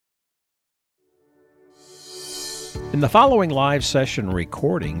In the following live session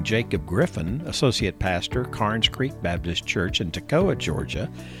recording, Jacob Griffin, Associate Pastor, Carnes Creek Baptist Church in Toccoa, Georgia,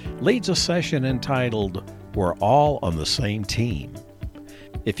 leads a session entitled, We're All on the Same Team.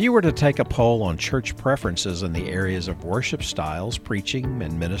 If you were to take a poll on church preferences in the areas of worship styles, preaching,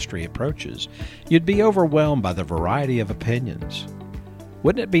 and ministry approaches, you'd be overwhelmed by the variety of opinions.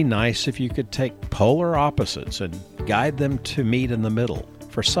 Wouldn't it be nice if you could take polar opposites and guide them to meet in the middle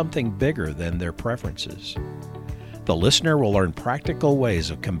for something bigger than their preferences? The listener will learn practical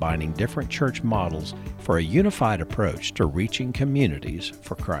ways of combining different church models for a unified approach to reaching communities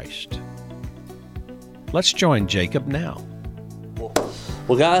for Christ. Let's join Jacob now.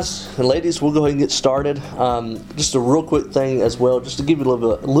 Well, guys and ladies, we'll go ahead and get started. Just a real quick thing as well, just to give you a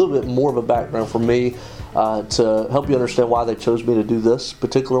little bit more of a background for me to help you understand why they chose me to do this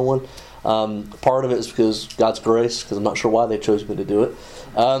particular one. Part of it is because God's grace, because I'm not sure why they chose me to do it.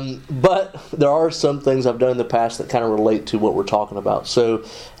 But there are some things I've done in the past that kind of relate to what we're talking about. So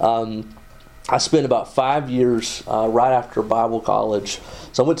I spent about 5 years right after Bible college.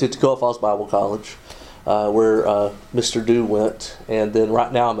 So I went to Toccoa Falls Bible College, where Mr. Dew went. And then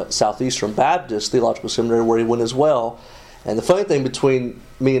right now I'm at Southeastern Baptist Theological Seminary, where he went as well. And the funny thing between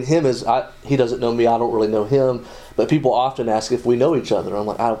me and him is he doesn't know me, I don't really know him. But people often ask if we know each other. I'm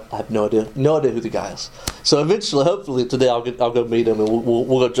like, I have no idea who the guy is. So eventually, hopefully today, I'll go meet him and we'll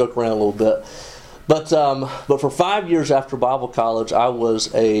go joke around a little bit. But for 5 years after Bible college, I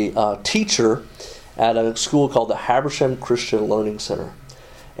was a teacher at a school called the Habersham Christian Learning Center.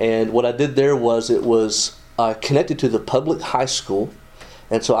 And what I did there was it was connected to the public high school,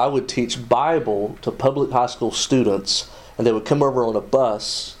 and so I would teach Bible to public high school students, and they would come over on a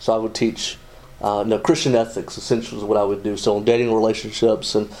bus. So I would teach. Christian ethics essentially is what I would do. So on dating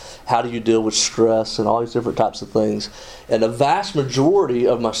relationships and how do you deal with stress and all these different types of things. And the vast majority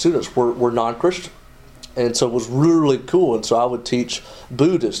of my students were non-Christian. And so it was really, really cool. And so I would teach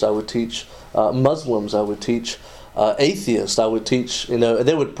Buddhists, I would teach Muslims, I would teach atheists, I would teach, and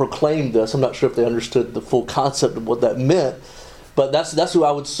they would proclaim this. I'm not sure if they understood the full concept of what that meant, but that's who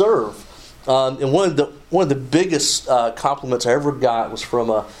I would serve. And one of the biggest compliments I ever got was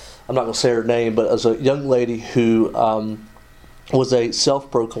from I'm not going to say her name, but as a young lady who was a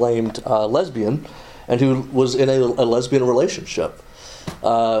self-proclaimed lesbian and who was in a lesbian relationship.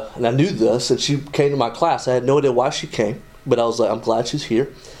 And I knew this, and she came to my class. I had no idea why she came, but I was like, I'm glad she's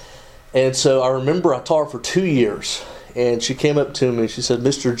here. And so I remember I taught her for 2 years, and she came up to me and she said,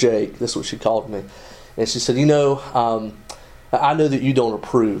 Mr. Jake, that's what she called me. And she said, I know that you don't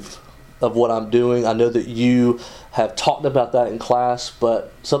approve of what I'm doing. I know that you have talked about that in class,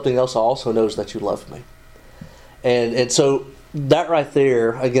 but something else I also know is that you love me. And so that right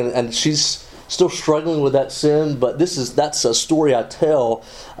there, again, and she's still struggling with that sin, but that's a story I tell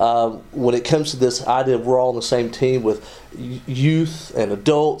when it comes to this idea of we're all on the same team with youth and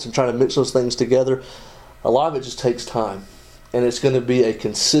adults and trying to mix those things together. A lot of it just takes time. And it's going to be a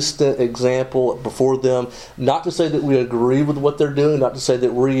consistent example before them. Not to say that we agree with what they're doing, not to say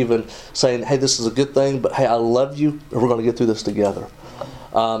that we're even saying, hey, this is a good thing, but hey, I love you, and we're going to get through this together.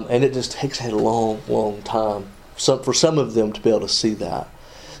 And it just takes a long, long time for some of them to be able to see that.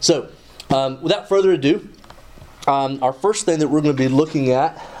 So, without further ado, our first thing that we're going to be looking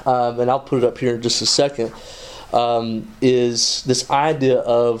at, and I'll put it up here in just a second, is this idea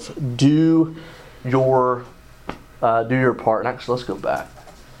of do your part. And actually, let's go back.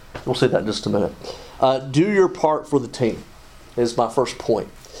 We'll say that in just a minute. Do your part for the team is my first point.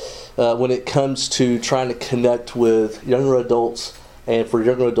 When it comes to trying to connect with younger adults and for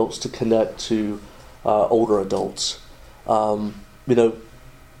younger adults to connect to older adults. Oftentimes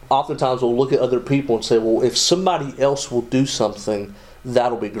we'll look at other people and say, well, if somebody else will do something,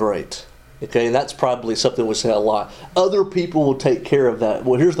 that'll be great. Okay, and that's probably something we say a lot. Other people will take care of that.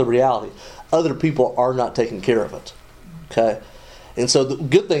 Well, here's the reality. Other people are not taking care of it. Okay? And so the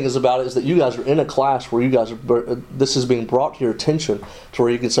good thing about it is that you guys are in a class where this is being brought to your attention to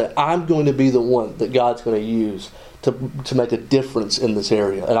where you can say, I'm going to be the one that God's going to use to make a difference in this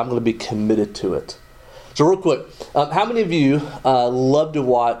area, and I'm going to be committed to it. So real quick, how many of you love to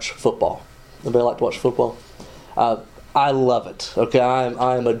watch football? Anybody like to watch football? I love it. Okay,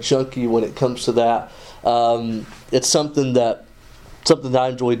 I am a junkie when it comes to that. It's something that I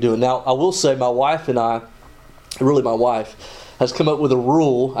enjoy doing. Now, I will say my wife and I, really my wife, has come up with a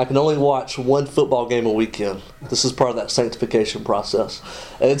rule. I can only watch one football game a weekend. This is part of that sanctification process.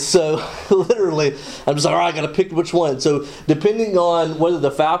 And so, literally, I'm just like, all right, I got to pick which one. So, depending on whether the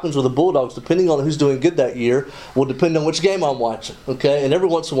Falcons or the Bulldogs, depending on who's doing good that year, will depend on which game I'm watching. Okay? And every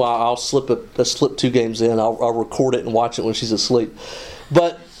once in a while, I'll slip 2 games in. I'll record it and watch it when she's asleep.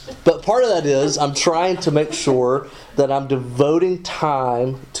 But part of that is I'm trying to make sure that I'm devoting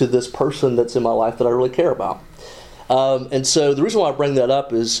time to this person that's in my life that I really care about. And so the reason why I bring that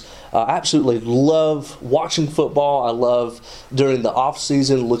up is I absolutely love watching football. I love during the off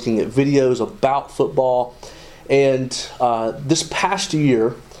season looking at videos about football. And this past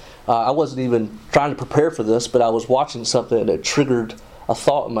year, I wasn't even trying to prepare for this, but I was watching something that triggered a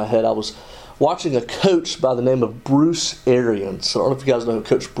thought in my head. I was watching a coach by the name of Bruce Arians. I don't know if you guys know who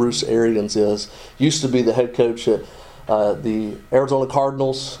Coach Bruce Arians is. Used to be the head coach at the Arizona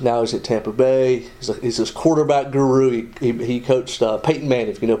Cardinals. Now he's at Tampa Bay. He's this quarterback guru. He coached Peyton Manning,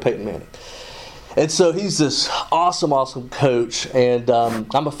 if you know Peyton Manning. And so he's this awesome coach. And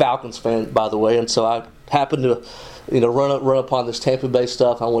I'm a Falcons fan, by the way. And so I happened to run upon this Tampa Bay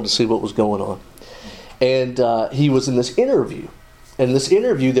stuff. I wanted to see what was going on. And he was in this interview. In this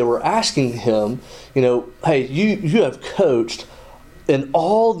interview, they were asking him, hey, you have coached in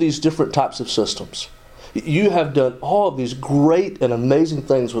all these different types of systems. You have done all of these great and amazing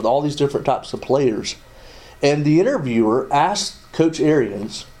things with all these different types of players. And the interviewer asked Coach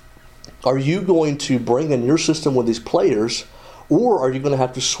Arians, are you going to bring in your system with these players, or are you going to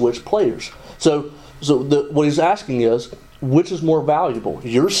have to switch players? So what he's asking is, which is more valuable,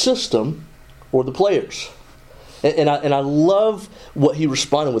 your system or the players? And I love what he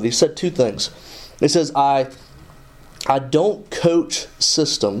responded with. He said two things. He says, I don't coach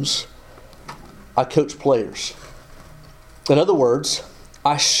systems, I coach players. In other words,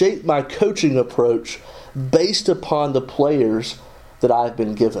 I shape my coaching approach based upon the players that I've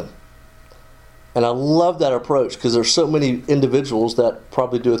been given. And I love that approach because there's so many individuals that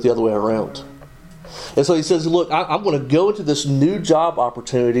probably do it the other way around. And so he says, look, I'm going to go into this new job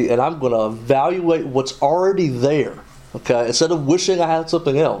opportunity and I'm going to evaluate what's already there. Okay, instead of wishing I had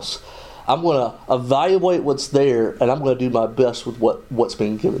something else, I'm going to evaluate what's there and I'm going to do my best with what's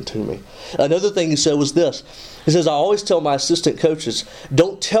being given to me. Another thing he said was this. He says, I always tell my assistant coaches,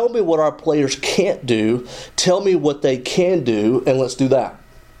 don't tell me what our players can't do. Tell me what they can do, and let's do that.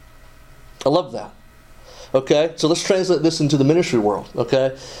 I love that. Okay, so let's translate this into the ministry world.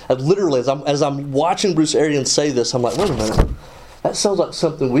 Okay, and literally, as I'm watching Bruce Arians say this, I'm like, wait a minute, that sounds like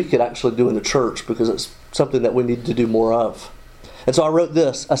something we could actually do in the church because it's something that we need to do more of. And so I wrote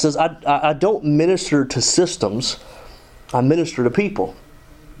this. I says, I don't minister to systems, I minister to people.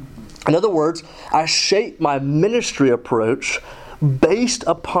 In other words, I shape my ministry approach based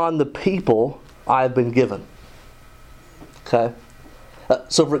upon the people I've been given. Okay.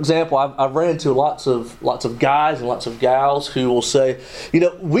 So, for example, I've ran into lots of guys and lots of gals who will say,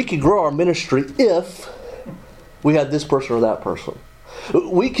 we could grow our ministry if we had this person or that person.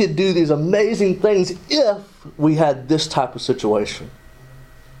 We could do these amazing things if we had this type of situation.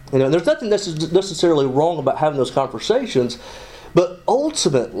 There's nothing necessarily wrong about having those conversations, but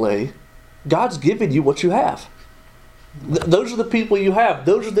ultimately, God's given you what you have. Those are the people you have.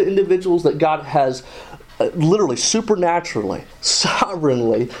 Those are the individuals that God has literally, supernaturally,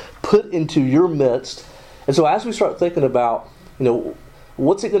 sovereignly put into your midst. And so as we start thinking about,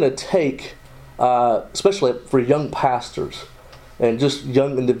 what's it going to take, especially for young pastors and just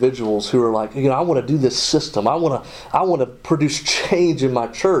young individuals who are like, I want to do this system. I want to produce change in my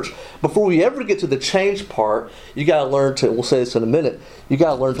church. Before we ever get to the change part, you got to learn to, we'll say this in a minute, you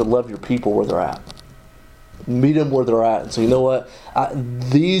got to learn to love your people where they're at. Meet them where they're at and say, you know what?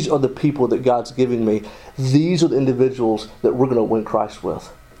 These are the people that God's giving me. These are the individuals that we're going to win Christ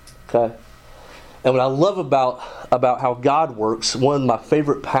with. Okay? And what I love about how God works, one of my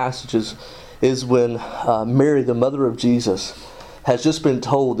favorite passages is when Mary, the mother of Jesus, has just been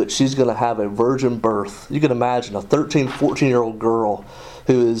told that she's going to have a virgin birth. You can imagine a 13, 14-year-old girl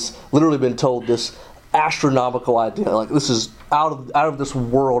who has literally been told this astronomical idea, like this is out of this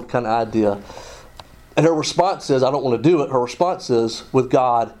world kind of idea. And her response is, I don't want to do it. Her response is, with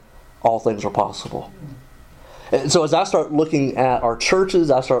God, all things are possible. And so as I start looking at our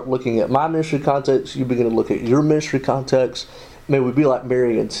churches, I start looking at my ministry context, you begin to look at your ministry context. May we be like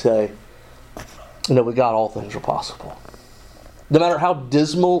Mary and say, with God, all things are possible. No matter how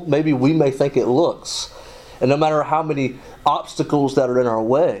dismal maybe we may think it looks, and no matter how many obstacles that are in our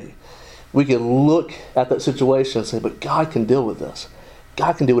way, we can look at that situation and say, but God can deal with this.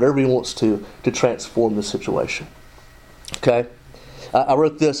 God can do whatever He wants to transform the situation. Okay? I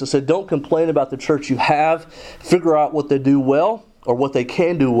wrote this. I said, don't complain about the church you have. Figure out what they do well or what they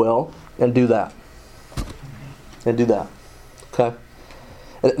can do well and do that. And do that. Okay?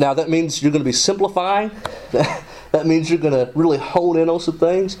 Now, that means you're going to be simplifying. That means you're going to really hone in on some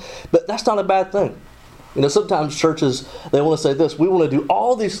things. But that's not a bad thing. Sometimes churches, they want to say this. We want to do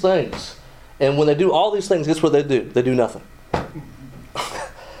all these things. And when they do all these things, guess what they do? They do nothing.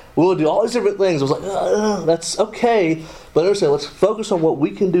 We want to do all these different things. I was like, that's okay. But understand, let's focus on what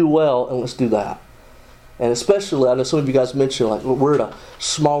we can do well, and let's do that. And especially, I know some of you guys mentioned, like, we're at a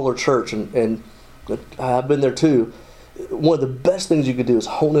smaller church, and I've been there too. One of the best things you can do is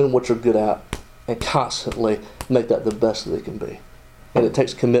hone in what you're good at and constantly make that the best that it can be. And it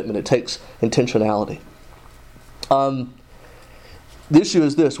takes commitment. It takes intentionality. The issue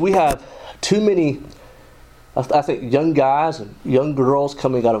is this. We have too many, I think, young guys and young girls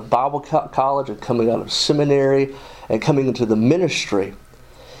coming out of Bible college and coming out of seminary and coming into the ministry.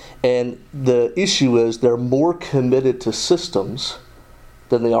 And the issue is they're more committed to systems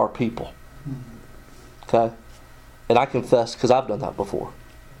than they are people. Okay? And I confess, because I've done that before.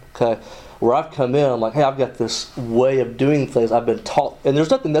 Okay? Where I've come in, I'm like, hey, I've got this way of doing things I've been taught. And there's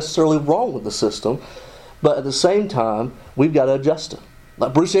nothing necessarily wrong with the system. But at the same time, we've got to adjust it.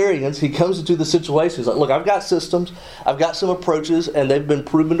 Like Bruce Arians, he comes into the situation. He's like, look, I've got systems. I've got some approaches, and they've been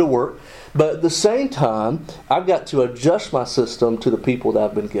proven to work. But at the same time, I've got to adjust my system to the people that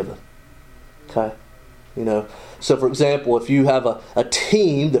I've been given. Okay? You know, so for example, if you have a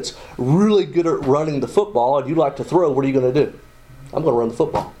team that's really good at running the football and you like to throw, what are you going to do? I'm going to run the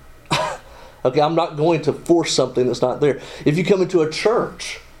football. Okay, I'm not going to force something that's not there. If you come into a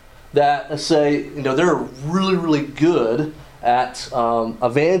church that, let's say, you know, they're really, really good at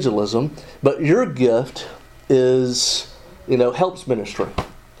evangelism, but your gift is, you know, helps ministry.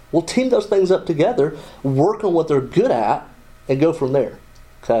 Well, team those things up together, work on what they're good at, and go from there.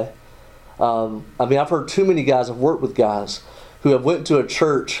 Okay? I mean, I've heard too many guys, I've worked with guys who have went to a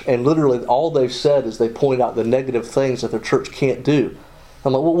church and literally all they've said is they point out the negative things that their church can't do.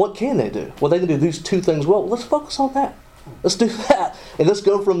 I'm like, well, what can they do? Well, they can do these two things well. Let's focus on that. Let's do that, and let's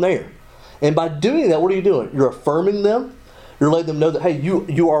go from there. And by doing that, what are you doing? You're affirming them. You're letting them know that, hey,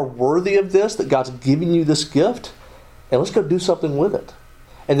 you are worthy of this, that God's giving you this gift, and let's go do something with it.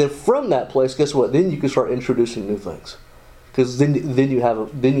 And then from that place, guess what? Then you can start introducing new things, because then you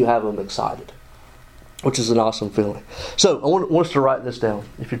have them excited, which is an awesome feeling. So I want us to write this down.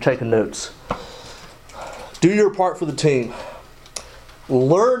 If you're taking notes, do your part for the team.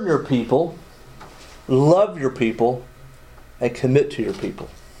 Learn your people, love your people, and commit to your people.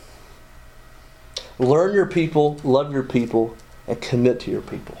 Learn your people, love your people, and commit to your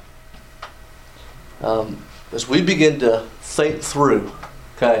people. As we begin to think through,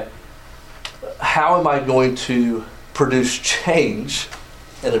 okay, how am I going to produce change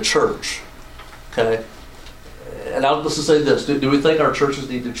in a church? Okay, and let's just say this: do we think our churches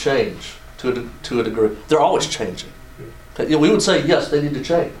need to change to a degree? They're always changing. Okay? We would say yes, they need to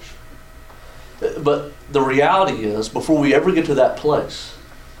change. But the reality is, before we ever get to that place,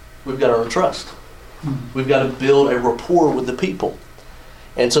 we've got to earn trust. We've got to build a rapport with the people.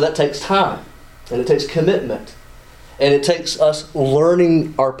 And so that takes time. And it takes commitment. And it takes us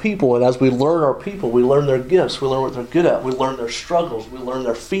learning our people. And as we learn our people, we learn their gifts. We learn what they're good at. We learn their struggles. We learn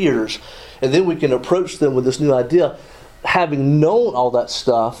their fears. And then we can approach them with this new idea, having known all that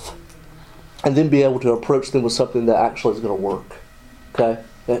stuff, and then be able to approach them with something that actually is going to work. Okay?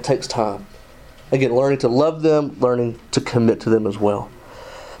 And it takes time. Again, learning to love them, learning to commit to them as well.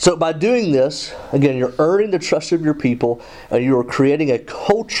 So by doing this, again, you're earning the trust of your people, and you are creating a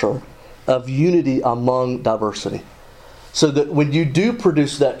culture of unity among diversity. So that when you do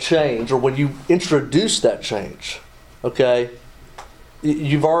produce that change, or when you introduce that change, okay,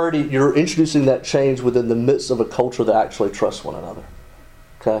 you're introducing that change within the midst of a culture that actually trusts one another.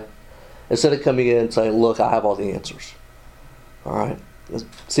 Okay? Instead of coming in and saying, look, I have all the answers. All right? I've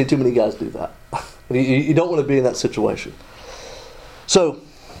seen too many guys do that. You don't want to be in that situation. So,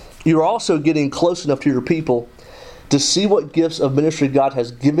 you're also getting close enough to your people to see what gifts of ministry God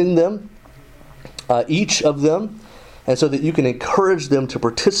has given them, each of them, and so that you can encourage them to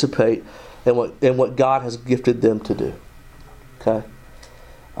participate in what God has gifted them to do. Okay?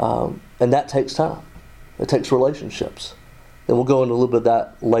 And that takes time. It takes relationships. And we'll go into a little bit of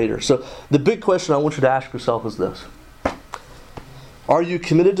that later. So the big question I want you to ask yourself is this. Are you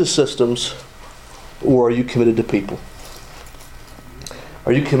committed to systems, or are you committed to people?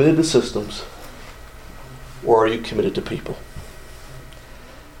 Are you committed to systems, or are you committed to people?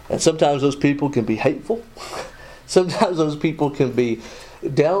 And sometimes those people can be hateful. Sometimes those people can be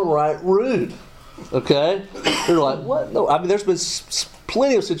downright rude. Okay? They're like, what? No. I mean, there's been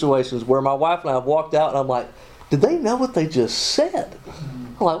plenty of situations where my wife and I have walked out and I'm like, did they know what they just said?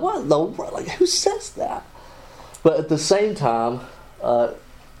 I'm like, what in the world? Like, who says that? But at the same time,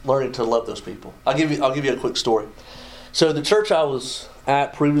 learning to love those people. I'll give you a quick story. So the church I was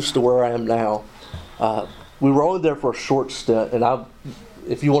at previous to where I am now, we were only there for a short stint, and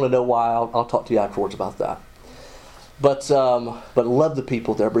if you want to know why, I'll talk to you afterwards about that. But love the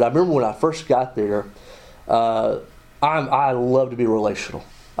people there. But I remember when I first got there, I love to be relational.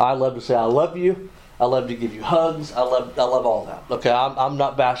 I love to say I love you. I love to give you hugs. I love all that. Okay, I'm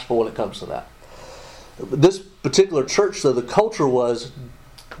not bashful when it comes to that. This particular church, though, the culture was,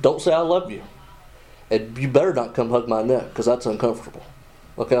 don't say I love you. And you better not come hug my neck, because that's uncomfortable.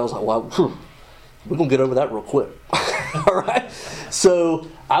 Okay, I was like, well, we're going to get over that real quick. All right? So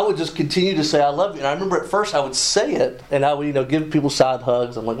I would just continue to say I love you. And I remember at first I would say it, and I would give people side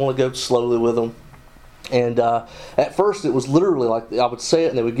hugs. I'm like, I want to go slowly with them. And at first it was literally like I would say it,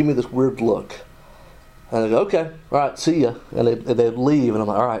 and they would give me this weird look. And I'd go, okay, all right, see ya. And they'd leave, and I'm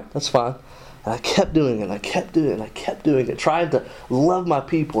like, all right, that's fine. And I kept doing it, and I kept doing it, and I kept doing it, trying to love my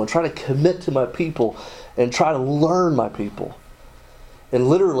people and trying to commit to my people and try to learn my people. And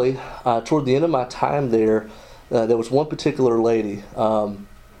literally, toward the end of my time there, there was one particular lady,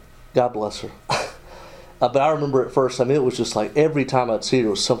 God bless her. But I remember at first, it was just like every time I'd see her,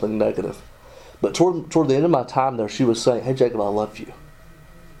 it was something negative. But toward the end of my time there, she was saying, hey, Jacob, I love you.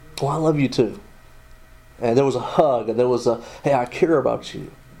 Well, I love you too. And there was a hug, and there was a, hey, I care about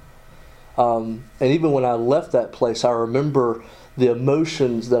you. And even when I left that place, I remember the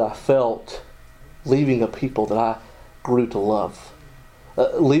emotions that I felt leaving a people that I grew to love.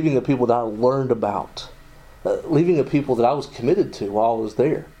 Leaving a people that I learned about. Leaving a people that I was committed to while I was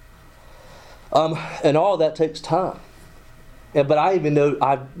there. And all of that takes time. But I even know,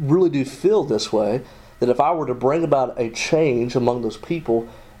 I really do feel this way, that if I were to bring about a change among those people,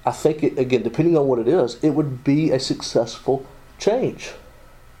 I think, again, depending on what it is, it would be a successful change.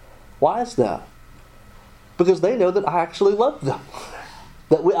 Why is that? Because they know that I actually love them.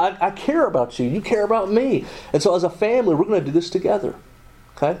 That I care about you. You care about me. And so as a family, we're going to do this together.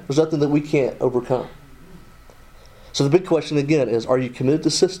 Okay? There's nothing that we can't overcome. So the big question again is, are you committed to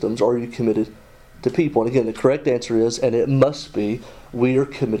systems or are you committed to people? And again, the correct answer is, and it must be, we are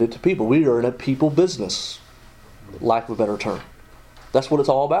committed to people. We are in a people business. Lack of a better term. That's what it's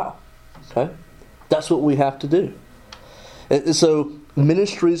all about. Okay? That's what we have to do. And so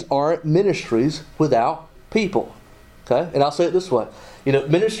ministries aren't ministries without people. Okay? And I'll say it this way.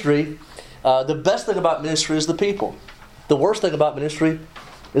 Ministry, the best thing about ministry is the people. The worst thing about ministry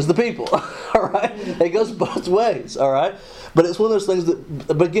is the people. All right? It goes both ways. All right? But it's one of those things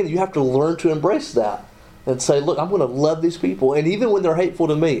that, but again, you have to learn to embrace that and say, look, I'm going to love these people. And even when they're hateful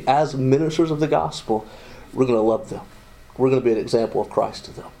to me, as ministers of the gospel, we're going to love them. We're going to be an example of Christ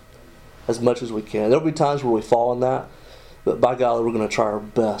to them as much as we can. There'll be times where we fall in that, but by golly, we're going to try our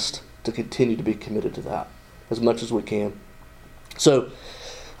best to continue to be committed to that as much as we can. So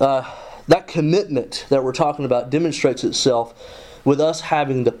that commitment that we're talking about demonstrates itself with us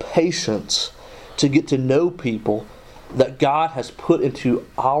having the patience to get to know people that God has put into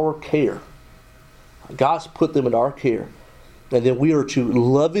our care. God's put them in our care. And then we are to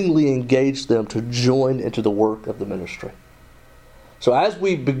lovingly engage them to join into the work of the ministry. So as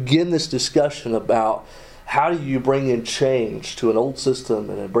we begin this discussion about how do you bring in change to an old system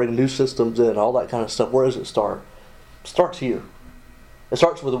and bring new systems in, all that kind of stuff, where does it start? It starts here. It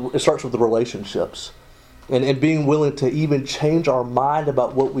starts with the relationships. And being willing to even change our mind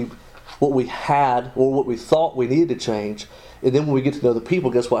about what we had or what we thought we needed to change. And then when we get to know the people,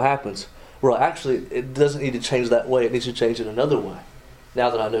 guess what happens? Well, actually, it doesn't need to change that way. It needs to change in another way.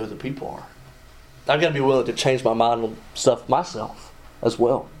 Now that I know who the people are, I've got to be willing to change my mind on stuff myself as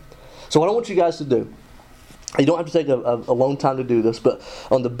well. So what I want you guys to do, you don't have to take a long time to do this, but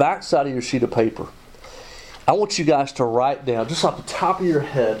on the back side of your sheet of paper, I want you guys to write down, just off the top of your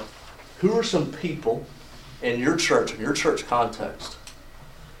head, who are some people in your church context,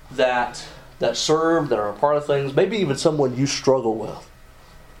 that serve, that are a part of things, maybe even someone you struggle with.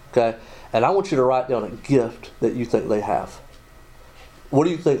 Okay? And I want you to write down a gift that you think they have. What do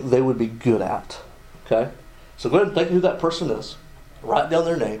you think they would be good at? Okay? So go ahead and think who that person is. Write down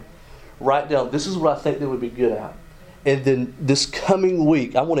their name. Write down, this is what I think they would be good at. And then this coming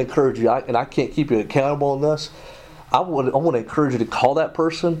week, I want to encourage you, and I can't keep you accountable on this, I want to encourage you to call that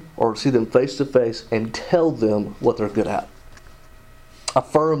person or see them face to face and tell them what they're good at.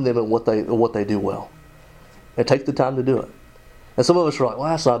 Affirm them in what they do well. And take the time to do it. And some of us are like, well,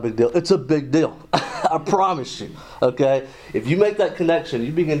 that's not a big deal. It's a big deal. I promise you. Okay? If you make that connection,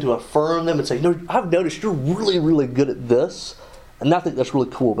 you begin to affirm them and say, I've noticed you're really, really good at this. And I think that's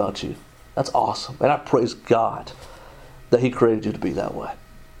really cool about you. That's awesome. And I praise God that He created you to be that way.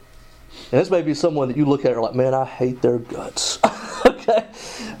 And this may be someone that you look at and are like, man, I hate their guts. Okay?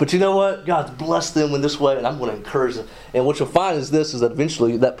 But you know what? God's blessed them in this way, and I'm going to encourage them. And what you'll find is that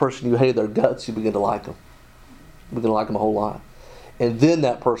eventually that person you hated their guts, you begin to like them. You begin to like them a whole lot. And then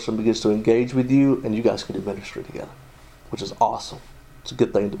that person begins to engage with you, and you guys can do ministry together. which is awesome. It's a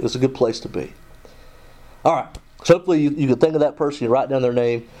good thing. It's a good place to be. All right. So hopefully you can think of that person, you write down their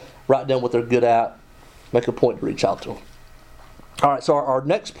name, write down what they're good at, make a point to reach out to them. All right, so our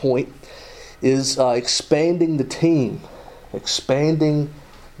next point is expanding the team. Expanding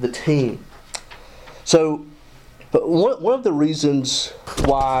the team. So one of the reasons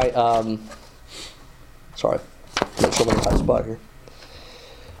why, make sure I'm in the right spot here.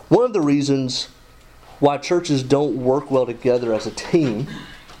 One of the reasons why churches don't work well together as a team,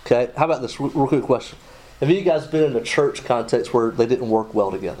 okay, how about this, real quick question. Have you guys been in a church context where they didn't work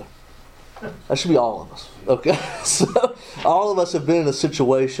well together? That should be all of us, okay? So all of us have been in a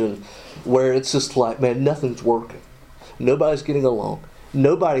situation where it's just like, man, nothing's working. Nobody's getting along.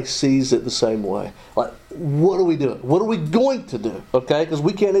 Nobody sees it the same way. Like, what are we doing? What are we going to do? Okay, because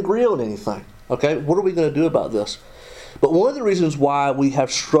we can't agree on anything. Okay, what are we going to do about this? But one of the reasons why we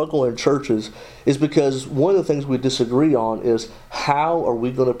have struggle in churches is because one of the things we disagree on is how are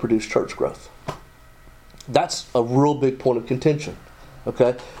we going to produce church growth? That's a real big point of contention.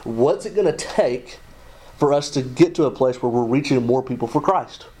 Okay, what's it going to take for us to get to a place where we're reaching more people for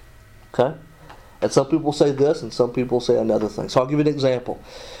Christ? Okay, and some people say this, and some people say another thing. So I'll give you an example.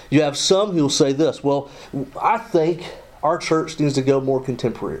 You have some who will say this. Well, I think our church needs to go more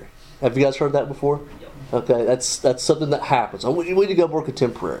contemporary. Have you guys heard that before? Okay, that's something that happens. We need to go more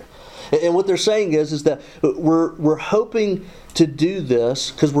contemporary. And what they're saying is that we're hoping to do this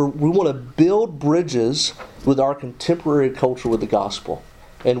because we want to build bridges with our contemporary culture with the gospel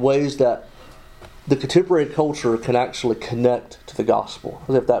in ways that the contemporary culture can actually connect to the gospel,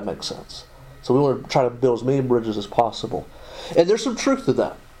 as if that makes sense. So we want to try to build as many bridges as possible. And there's some truth to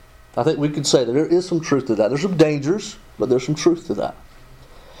that. I think we can say that there is some truth to that. There's some dangers, but there's some truth to that.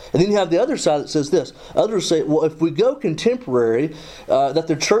 And then you have the other side that says this. Others say, well, if we go contemporary, that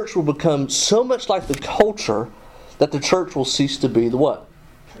the church will become so much like the culture that the church will cease to be the what?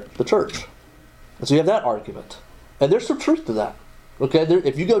 The church. And so you have that argument. And there's some truth to that. Okay,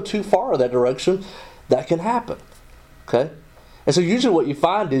 if you go too far in that direction, that can happen. Okay? And so usually what you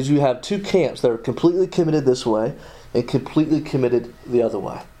find is you have two camps that are completely committed this way and completely committed the other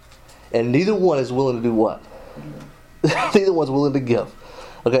way. And neither one is willing to do what? Neither one's willing to give.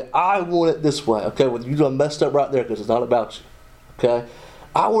 Okay, I want it this way. Okay, well, you done messed up right there because it's not about you. Okay,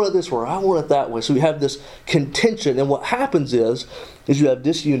 I want it this way. I want it that way. So you have this contention, and what happens is you have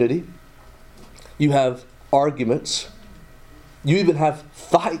disunity, you have arguments, you even have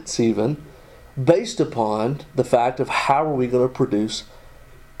fights even based upon the fact of how are we going to produce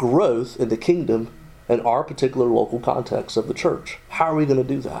growth in the kingdom in our particular local context of the church. How are we going to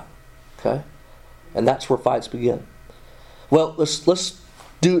do that? Okay, and that's where fights begin. Well, let's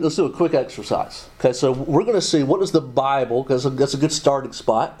do a quick exercise. Okay, so we're going to see what does the Bible, because that's a good starting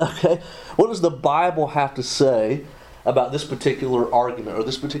spot. Okay, what does the Bible have to say about this particular argument or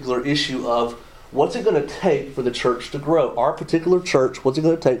this particular issue of what's it going to take for the church to grow? Our particular church, what's it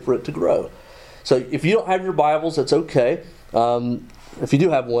going to take for it to grow? So if you don't have your Bibles, that's okay. If you do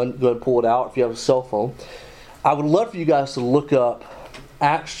have one, go ahead and pull it out. If you have a cell phone, I would love for you guys to look up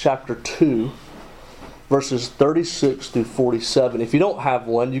Acts chapter 2. Verses 36 through 47. If you don't have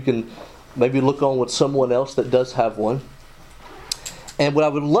one, you can maybe look on with someone else that does have one. And what I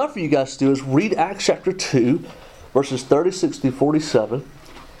would love for you guys to do is read Acts chapter 2, verses 36 through 47.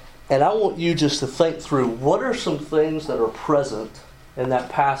 And I want you just to think through what are some things that are present in that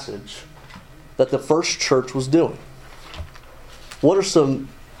passage that the first church was doing. What are some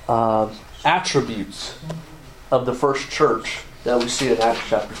attributes of the first church that we see in Acts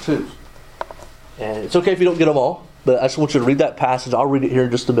chapter 2? And it's okay if you don't get them all, but I just want you to read that passage. I'll read it here in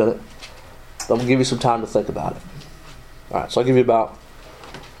just a minute. I'm going to give you some time to think about it. All right, so I'll give you about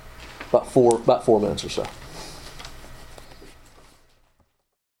 4 minutes or so.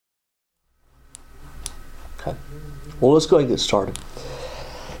 Okay. Well, let's go ahead and get started.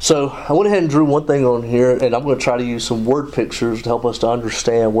 So I went ahead and drew one thing on here, and I'm going to try to use some word pictures to help us to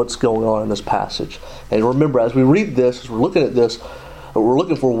understand what's going on in this passage. And remember, as we read this, as we're looking at this, we're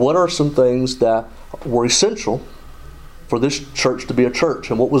looking for what are some things that were essential for this church to be a church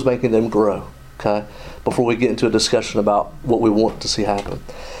and what was making them grow, okay, before we get into a discussion about what we want to see happen.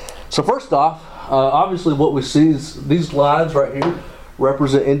 So first off, obviously what we see is these lines right here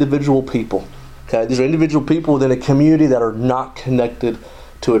represent individual people. Okay, these are individual people within a community that are not connected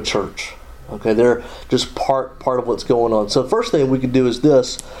to a church. Okay, they're just part of what's going on. So the first thing we could do is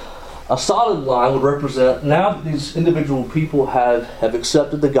this. A solid line would represent now that these individual people have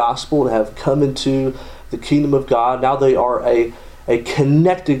accepted the gospel and have come into the kingdom of God. Now they are a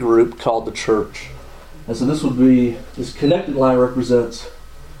connected group called the church. And so this connected line represents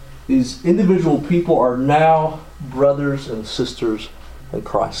these individual people are now brothers and sisters in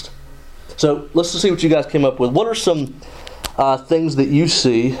Christ. So let's just see what you guys came up with. What are some things that you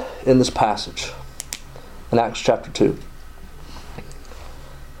see in this passage in Acts chapter 2?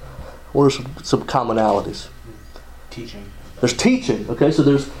 What are some commonalities? Teaching. There's teaching. Okay, so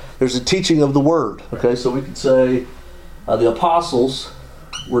there's a teaching of the word. Okay, so we could say the apostles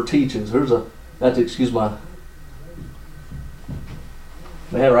were teaching. So I have to excuse my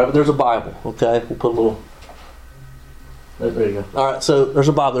hand, right? But there's a Bible. Okay, we'll put a little. There you go. All right, so there's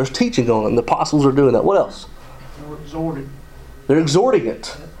a Bible. There's teaching going on. The apostles are doing that. What else? They're exhorting. They're exhorting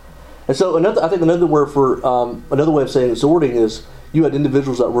it. And so I think another word for another way of saying exhorting is you had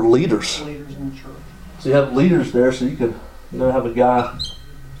individuals that were leaders. Leaders in the church. So you have leaders there. So you could have a guy.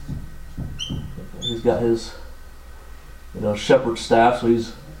 He's got his shepherd staff. So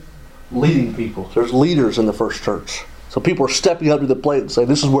he's leading people. There's leaders in the first church. So people are stepping up to the plate and saying,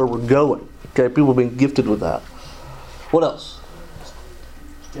 "This is where we're going." Okay, people have been gifted with that. What else?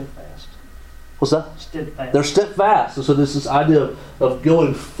 Steadfast. What's that? Steadfast. They're steadfast. And so there's this idea of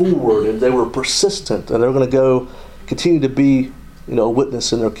going forward, and they were persistent, and they're going to continue to be, a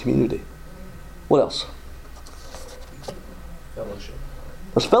witness in their community. What else? Fellowship.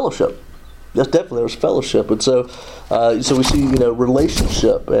 There's fellowship. Yes, definitely there's fellowship, and so we see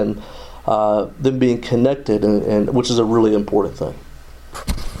relationship and them being connected, and which is a really important thing.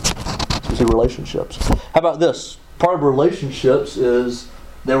 So we see relationships. How about this? Part of relationships is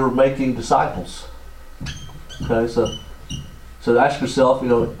they were making disciples. Okay, so ask yourself,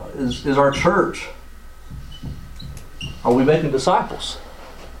 is our church, are we making disciples?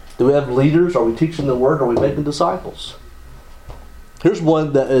 Do we have leaders? Are we teaching the word? Are we making disciples? Here's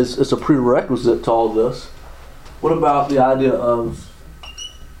one that is a prerequisite to all this. What about the idea of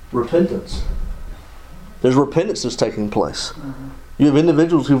repentance? There's repentance that's taking place. Mm-hmm. You have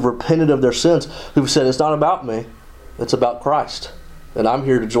individuals who've repented of their sins, who've said, it's not about me, it's about Christ. And I'm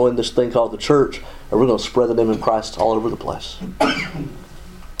here to join this thing called the church, and we're going to spread the name of Christ all over the place.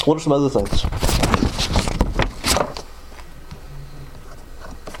 What are some other things?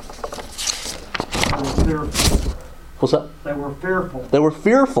 What's that? They were fearful. They were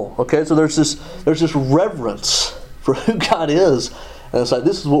fearful. Okay, so there's this reverence for who God is, and it's like,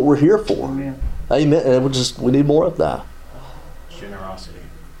 this is what we're here for. Amen. Amen. And we need more of that. Generosity.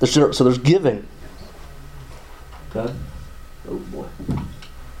 So there's giving. Okay. Oh boy.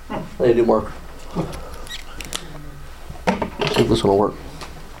 I need a new marker. See if this one will work.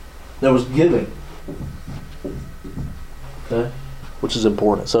 There was giving. Okay. Which is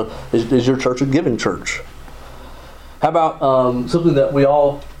important. So is your church a giving church? How about something that we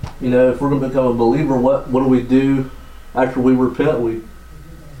all, if we're going to become a believer, what do we do after we repent? We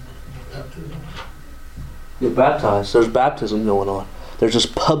get baptized. There's baptism going on. There's this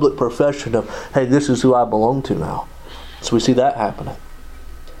public profession of, hey, this is who I belong to now. So we see that happening.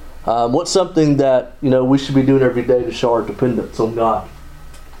 What's something that we should be doing every day to show our dependence on God?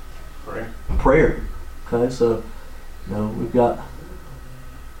 Prayer. Okay, so we've got,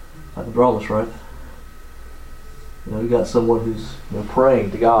 I can draw this right. We've got someone who's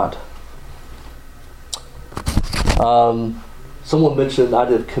praying to God. Someone mentioned the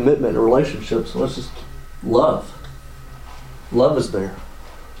idea of commitment in relationships. So let's just love. Love is there.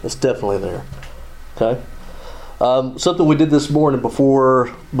 It's definitely there. Okay. Something we did this morning before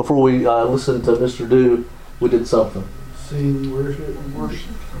we listened to Mr. Dew, we did something. Sing,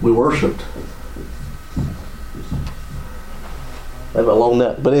 worship. We worshipped. I have a long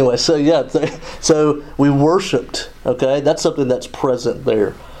neck, but anyway. So yeah, so we worshipped. Okay, that's something that's present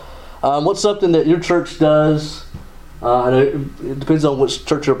there. What's something that your church does? I know it depends on which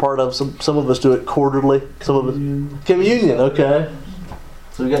church you're a part of. Some of us do it quarterly. Some of us communion. Okay,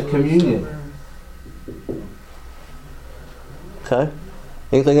 so we got communion. Okay.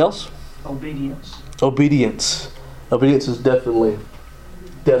 Anything else? Obedience. Obedience is definitely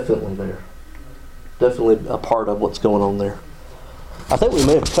there. Definitely a part of what's going on there. I think we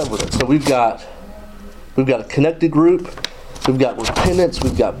may have covered it. So we've got a connected group, we've got repentance,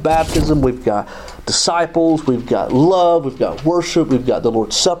 we've got baptism, we've got disciples, we've got love, we've got worship, we've got the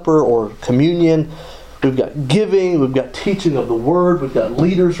Lord's Supper or communion, we've got giving, we've got teaching of the Word, we've got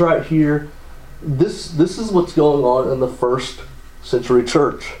leaders right here. This is what's going on in the first century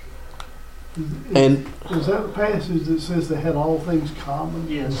church. Is that the passage that says they had all things common?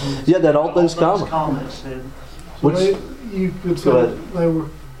 Yes. Yeah, that all things common. Common, it said. So you could say they were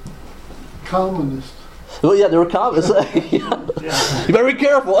communists. Well, yeah, they were communists. Yeah. You better be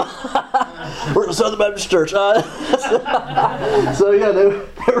careful. We're at Southern Baptist Church. So yeah,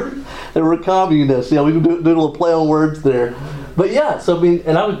 they were communists. Yeah, we can do a little play on words there. But yeah, so I mean,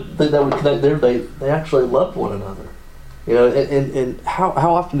 and I would think that would connect there. They actually loved one another. You know, and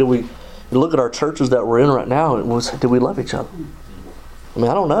how often do we look at our churches that we're in right now and do we love each other? I mean,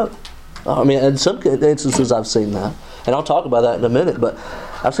 I don't know. I mean, in some instances I've seen that. And I'll talk about that in a minute, but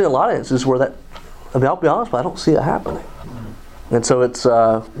I've seen a lot of instances where that, I mean, I'll be honest, but I don't see it happening. And so it's,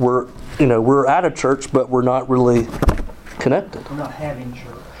 we're at a church, but we're not really connected. We're not having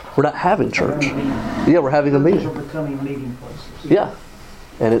church. We're not having church. We're having a meeting. Yeah, we're having a meeting. We're becoming meeting places. Yeah.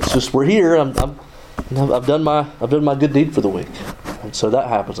 And it's just, we're here, I've done my good deed for the week. And so that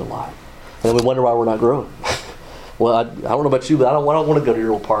happens a lot. And then we wonder why we're not growing. Well, I don't know about you, but I don't want to go to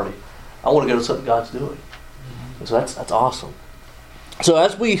your little party. I want to go to something God's doing. And so that's awesome. So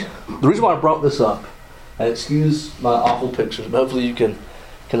the reason why I brought this up, and excuse my awful pictures, but hopefully you can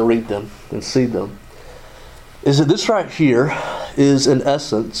read them and see them, is that this right here is in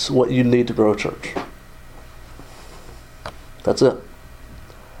essence what you need to grow a church. That's it.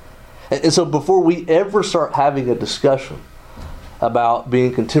 And so before we ever start having a discussion about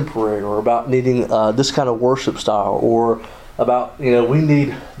being contemporary or about needing this kind of worship style or about, we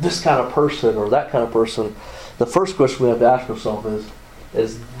need this kind of person or that kind of person, the first question we have to ask ourselves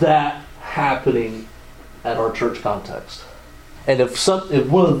is that happening at our church context? And if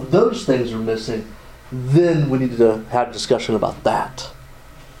one of those things are missing, then we need to have a discussion about that.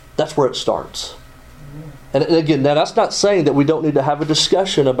 That's where it starts. And again, now that's not saying that we don't need to have a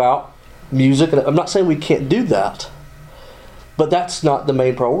discussion about music. I'm not saying we can't do that. But that's not the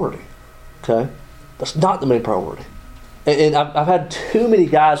main priority. Okay? That's not the main priority. And I've had too many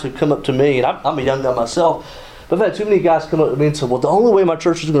guys who come up to me, and I'm a young guy myself, but I've had too many guys come up to me and say, well, the only way my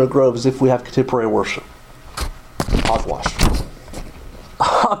church is going to grow is if we have contemporary worship. Hogwash.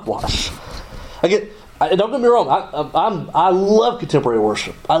 Hogwash. Again, don't get me wrong, I love contemporary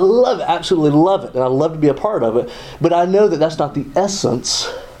worship. I love it, absolutely love it, and I love to be a part of it. But I know that that's not the essence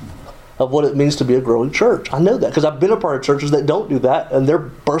of what it means to be a growing church. I know that because I've been a part of churches that don't do that, and they're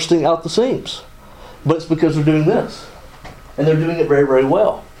bursting out the seams. But it's because they're doing this. And they're doing it very, very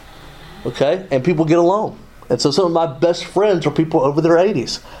well. Okay? And people get along. And so some of my best friends are people over their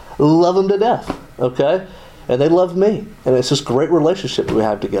 80s. Love them to death. Okay? And they love me. And it's this great relationship that we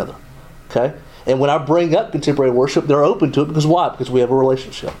have together. Okay? And when I bring up contemporary worship, they're open to it. Because why? Because we have a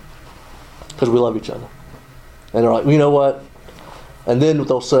relationship. Because we love each other. And they're like, you know what? And then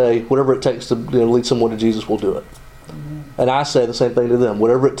they'll say, whatever it takes to lead someone to Jesus, we'll do it. And I say the same thing to them.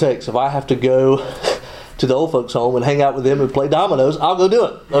 Whatever it takes. If I have to go to the old folks' home and hang out with them and play dominoes, I'll go do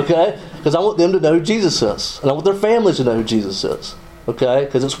it. Okay? Because I want them to know who Jesus is. And I want their families to know who Jesus is. Okay?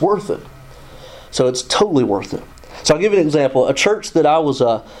 Because it's worth it. So it's totally worth it. So I'll give you an example. A church that I was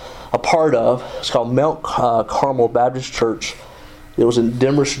a part of, it's called Mount Carmel Baptist Church. It was in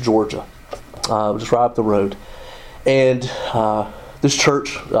Demorest, Georgia. Just right up the road. And this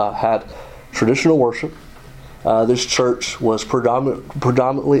church had traditional worship. This church was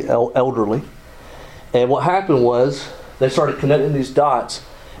predominantly elderly. And what happened was they started connecting these dots,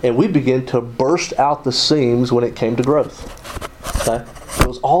 and we began to burst out the seams when it came to growth. Okay? It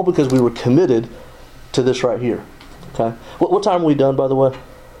was all because we were committed to this right here. Okay? What time are we done, by the way?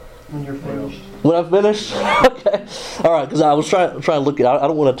 When you're finished. When I'm finished? Okay. All right, because I was trying to look at it. I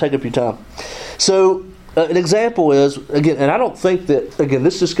don't want to take up your time. So an example is, again, and I don't think that, again,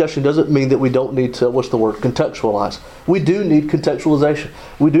 this discussion doesn't mean that we don't need to, contextualize. We do need contextualization.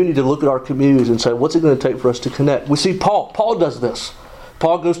 We do need to look at our communities and say, what's it going to take for us to connect? We see Paul. Paul does this.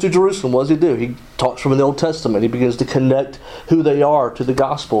 Paul goes to Jerusalem. What does he do? He talks from the Old Testament. He begins to connect who they are to the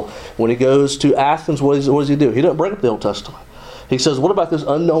gospel. When he goes to Athens, what does he do? He doesn't bring up the Old Testament. He says, what about this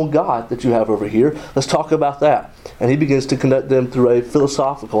unknown God that you have over here? Let's talk about that. And he begins to connect them through a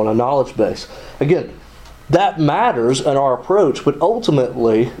philosophical and a knowledge base. Again, that matters in our approach, but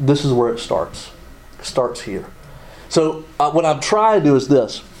ultimately, this is where it starts. It starts here. So what I'm trying to do is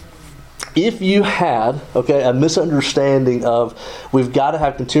this. If you had, a misunderstanding of we've got to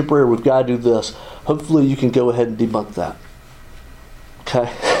have contemporary, we've got to do this, hopefully you can go ahead and debunk that. Okay?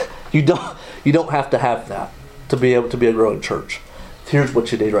 You don't have to have that to be able to be a growing church. Here's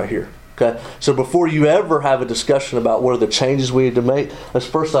what you need right here. Okay? So before you ever have a discussion about what are the changes we need to make, let's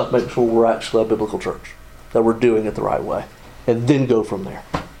first off make sure we're actually a biblical church, that we're doing it the right way, and then go from there.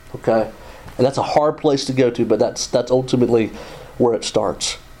 Okay? And that's a hard place to go to, but that's ultimately where it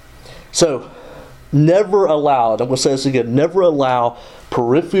starts. So, never allow, and I'm going to say this again, never allow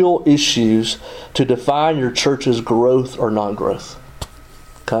peripheral issues to define your church's growth or non-growth.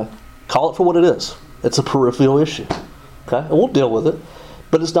 Okay? Call it for what it is. It's a peripheral issue. Okay? And we'll deal with it,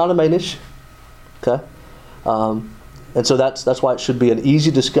 but it's not a main issue. Okay? And so that's why it should be an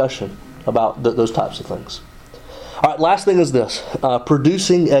easy discussion about those types of things. All right, last thing is this.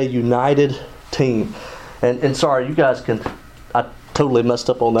 Producing a united team. And sorry, you guys I totally messed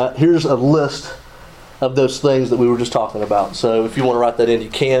up on that. Here's a list of those things that we were just talking about. So if you want to write that in, you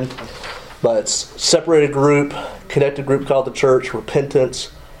can. But it's separated group, connected group called the church,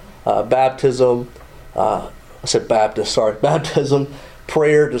 repentance, baptism, baptism,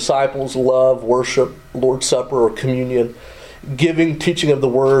 prayer, disciples, love, worship, Lord's Supper or communion, giving, teaching of the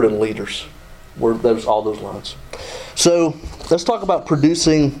word, and leaders. There's all those lines. So let's talk about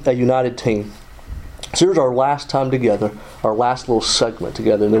producing a united team. So here's our last time together, our last little segment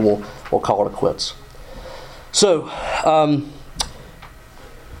together, and then we'll call it quits. So,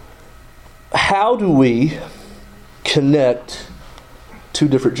 how do we connect two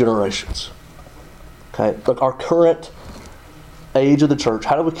different generations? Okay, like our current age of the church,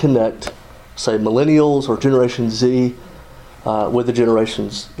 how do we connect, say, millennials or Generation Z with the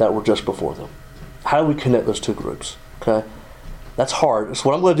generations that were just before them? How do we connect those two groups? Okay, that's hard. So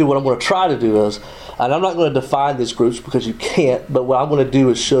what I'm going to try to do is, and I'm not going to define these groups because you can't, but what I'm going to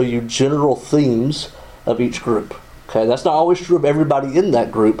do is show you general themes of each group. Okay, that's not always true of everybody in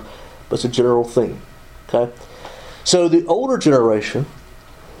that group, but it's a general theme. Okay, so the older generation,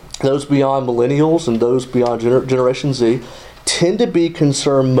 those beyond millennials and those beyond Generation Z, tend to be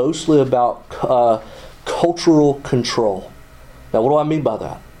concerned mostly about cultural control. Now, what do I mean by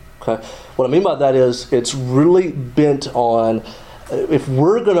that? Okay, what I mean by that is it's really bent on, if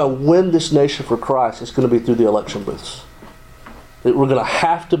we're going to win this nation for Christ, it's going to be through the election booths. We're going to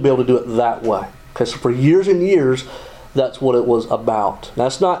have to be able to do it that way. Okay, so for years and years, that's what it was about. Now,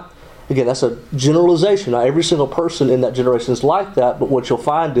 that's a generalization. Not every single person in that generation is like that, but what you'll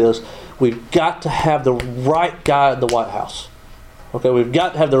find is we've got to have the right guy in the White House. Okay, we've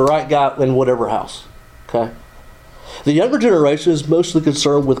got to have the right guy in whatever house. Okay? The younger generation is mostly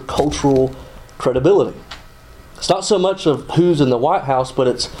concerned with cultural credibility. It's not so much of who's in the White House, but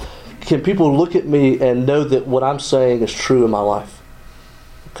it's, can people look at me and know that what I'm saying is true in my life?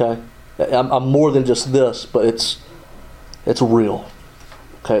 Okay? I'm more than just this, but it's real.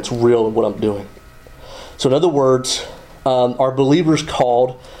 Okay, it's real in what I'm doing. So in other words, are believers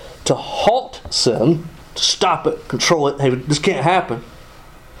called to halt sin, to stop it, control it? Hey, this can't happen.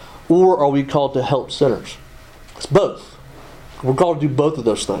 Or are we called to help sinners? It's both. We're called to do both of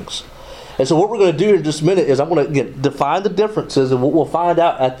those things. And so what we're going to do in just a minute is I'm going to define the differences, and what we'll find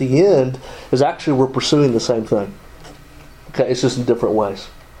out at the end is actually we're pursuing the same thing. Okay, it's just in different ways.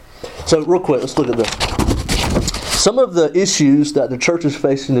 So real quick, let's look at this. Some of the issues that the church is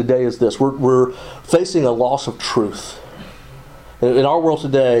facing today is this. We're facing a loss of truth. In our world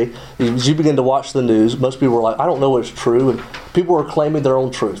today, as you begin to watch the news, most people are like, I don't know what's true, and people are claiming their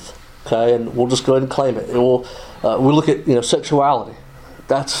own truth. Okay, and we'll just go ahead and claim it. And we look at sexuality.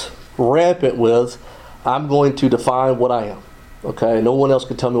 That's rampant with, I'm going to define what I am. Okay, no one else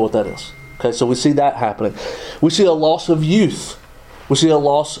can tell me what that is. Okay, so we see that happening. We see a loss of youth. We see a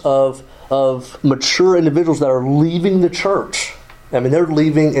loss of mature individuals that are leaving the church. I mean, they're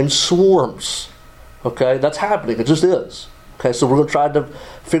leaving in swarms. Okay, that's happening. It just is. Okay, so we're going to try to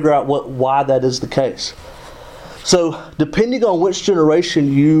figure out why that is the case. So, depending on which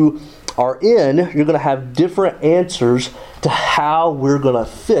generation you are in, you're going to have different answers to how we're going to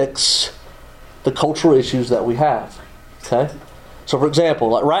fix the cultural issues that we have. Okay? So, for example,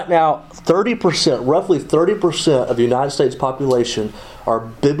 like right now, roughly 30% of the United States population are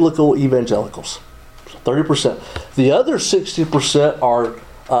biblical evangelicals. 30%. The other 60%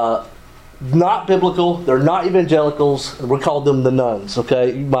 are not biblical. They're not evangelicals. We call them the nuns.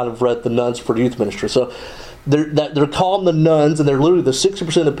 Okay, you might have read The Nuns for Youth Ministry. So they're called the nuns, and they're literally the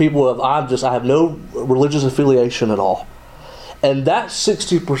 60% of people of I have no religious affiliation at all. And that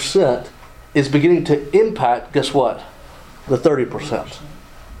 60% is beginning to impact, guess what? The 30%.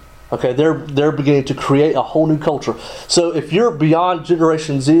 Okay, they're beginning to create a whole new culture. So if you're beyond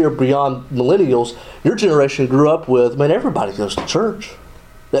Generation Z or beyond millennials, your generation grew up with, man, everybody goes to church.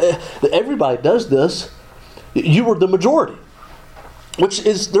 Everybody does this. You were the majority.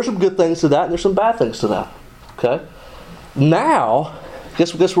 There's some good things to that and there's some bad things to that. Okay? Now,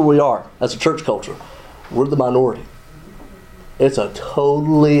 guess where we are as a church culture? We're the minority. It's a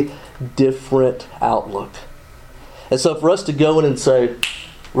totally different outlook. And so for us to go in and say,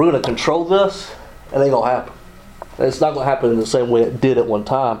 we're going to control this, it ain't going to happen. It's not going to happen in the same way it did at one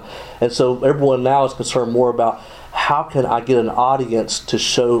time. And so everyone now is concerned more about how can I get an audience to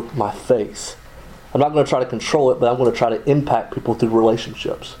show my faith. I'm not going to try to control it, but I'm going to try to impact people through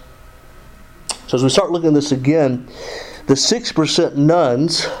relationships. So as we start looking at this again, the 6%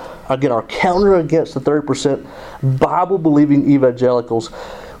 nuns, again, are counter against the 30% Bible-believing evangelicals,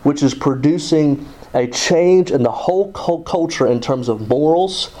 which is producing a change in the whole culture in terms of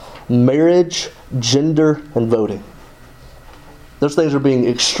morals, marriage, gender, and voting. Those things are being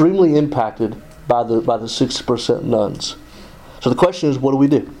extremely impacted by the 60% nones. So the question is, what do we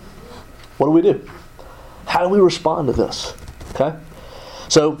do? What do we do? How do we respond to this? Okay?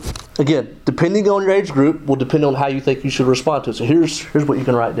 So, again, depending on your age group will depend on how you think you should respond to it. So here's what you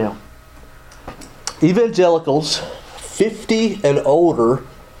can write down. Evangelicals 50 and older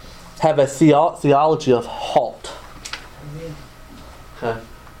have a theology of halt. Okay?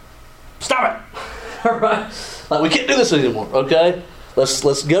 Stop it! All right? Like, we can't do this anymore, okay?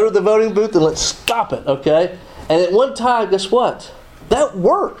 Let's go to the voting booth and let's stop it, okay? And at one time, guess what? That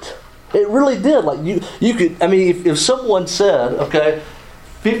worked. It really did. Like, you could, I mean, if someone said, okay,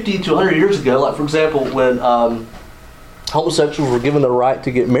 50 to 100 years ago, like, for example, when homosexuals were given the right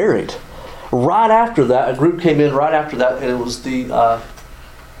to get married, right after that, a group came in right after that, and it was the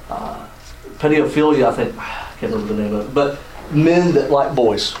pedophilia, I think. I can't remember the name of it. But men that like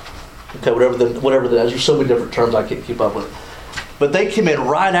boys. Okay, whatever that is. There's so many different terms I can't keep up with. But they came in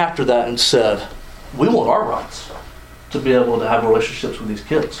right after that and said, we want our rights to be able to have relationships with these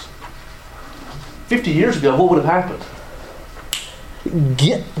kids. 50 years ago, what would have happened?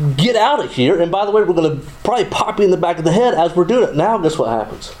 Get out of here. And by the way, we're going to probably pop you in the back of the head as we're doing it. Now, guess what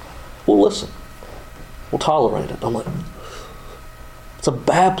happens? We'll listen. We'll tolerate it. I'm like, it's a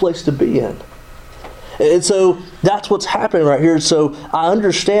bad place to be in. And so that's what's happening right here. So I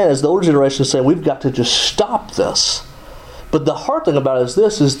understand, as the older generation is saying, we've got to just stop this. But the hard thing about it is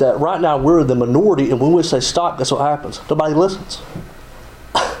this, is that right now we're the minority, and when we say stop, guess what happens? Nobody listens.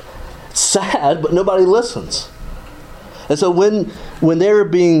 It's sad, but nobody listens. And so when they're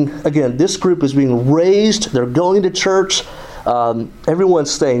being, again, this group is being raised, they're going to church, everyone's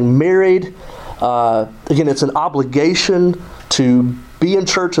staying married. Again, it's an obligation to be in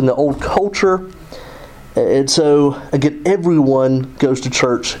church in the old culture. And so, again, everyone goes to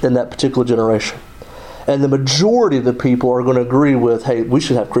church in that particular generation. And the majority of the people are going to agree with, hey, we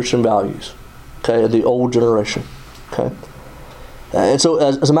should have Christian values, okay, in the old generation, okay? And so,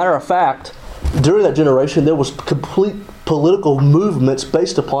 as a matter of fact, during that generation, there was complete political movements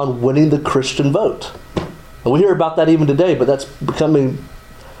based upon winning the Christian vote. And we hear about that even today, but that's becoming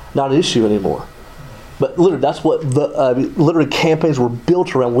not an issue anymore. But literally, that's what literally campaigns were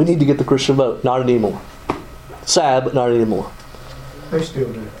built around. We need to get the Christian vote. Not anymore. Sad, but not anymore. They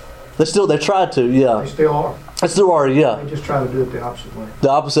still do. They tried to, yeah. They still are. They still are, yeah. They just try to do it the opposite way. The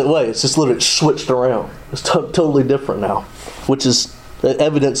opposite way. It's just literally switched around. It's totally different now, which is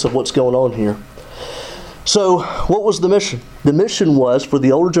evidence of what's going on here. So, what was the mission? The mission was for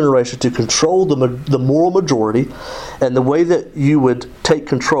the older generation to control the moral majority, and the way that you would take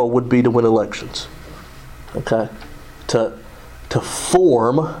control would be to win elections. Okay? To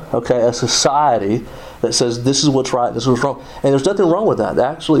form, okay, a society that says this is what's right, this is what's wrong. And there's nothing wrong with that.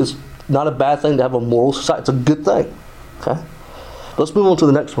 Actually, it's not a bad thing to have a moral society. It's a good thing. Okay? Let's move on to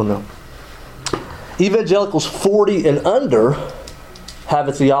the next one now. Evangelicals 40 and under have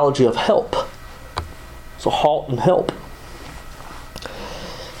a theology of help. So halt and help.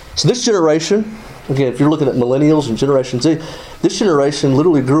 So this generation, again, if you're looking at millennials and Generation Z, this generation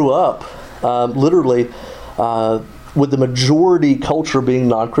literally grew up with the majority culture being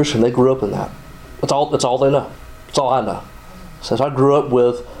non-Christian. They grew up in that. That's all they know. That's all I know. So I grew up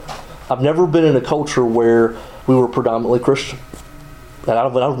with, I've never been in a culture where we were predominantly Christian. And I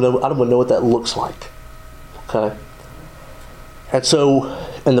don't even know what that looks like. Okay? And so,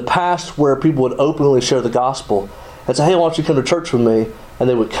 in the past, where people would openly share the gospel and say, hey, why don't you come to church with me? And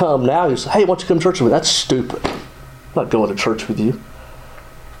they would come. Now you say, hey, why don't you come to church with me? That's stupid. I'm not going to church with you.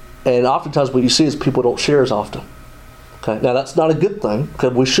 And oftentimes what you see is people don't share as often. Okay, now that's not a good thing,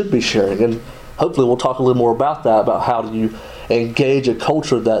 because we should be sharing. And hopefully we'll talk a little more about that, about how do you engage a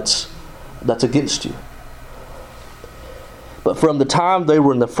culture that's against you. But from the time they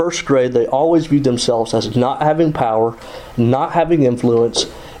were in the first grade, they always viewed themselves as not having power, not having influence,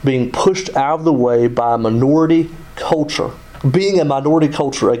 being pushed out of the way by a minority culture, being a minority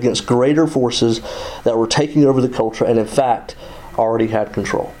culture against greater forces that were taking over the culture and, in fact, already had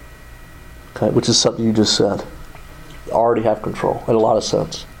control. Okay, which is something you just said. Already have control in a lot of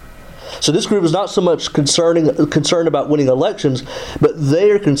sense. So this group is not so much concerned about winning elections, but they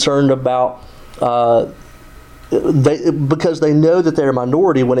are concerned about because they know that they're a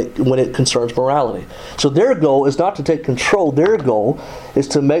minority when it concerns morality. So their goal is not to take control. Their goal is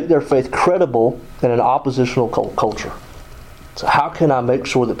to make their faith credible in an oppositional culture. So how can I make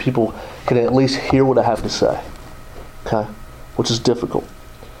sure that people can at least hear what I have to say? Okay, which is difficult.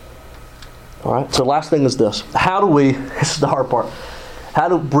 All right. So last thing is this: this is the hard part.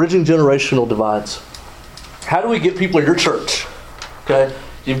 bridging generational divides. How do we get people in your church? Okay,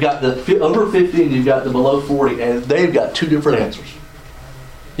 you've got the over 50 and you've got the below 40, and they've got two different answers.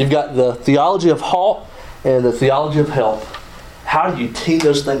 You've got the theology of halt and the theology of help. How do you team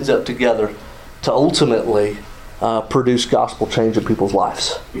those things up together to ultimately produce gospel change in people's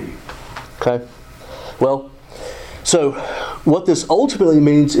lives? Okay, well, so what this ultimately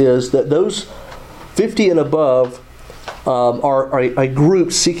means is that those 50 and above are a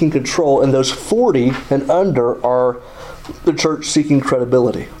group seeking control, and those 40 and under are the church seeking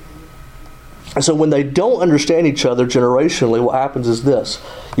credibility. And so when they don't understand each other generationally, what happens is this.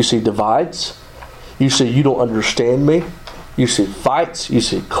 You see divides. You see you don't understand me. You see fights. You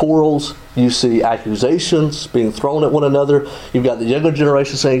see quarrels. You see accusations being thrown at one another. You've got the younger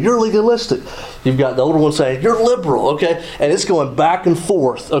generation saying, you're legalistic. You've got the older one saying, you're liberal, okay? And it's going back and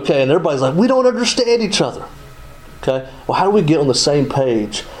forth, okay? And everybody's like, we don't understand each other, okay? Well, how do we get on the same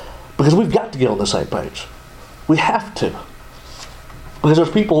page? Because we've got to get on the same page. We have to. Because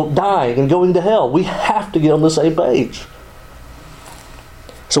there's people dying and going to hell. We have to get on the same page.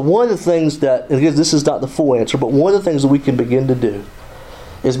 So one of the things that, and again, this is not the full answer, but one of the things that we can begin to do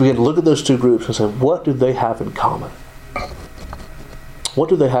is begin to look at those two groups and say, what do they have in common? What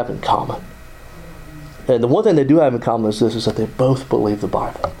do they have in common? And the one thing they do have in common is this, is that they both believe the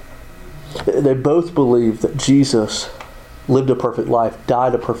Bible. They both believe that Jesus lived a perfect life,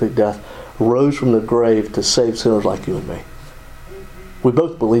 died a perfect death, rose from the grave to save sinners like you and me. We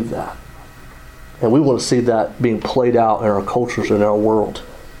both believe that. And we want to see that being played out in our cultures and in our world.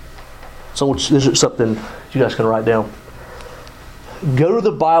 So this is something you guys can write down. Go to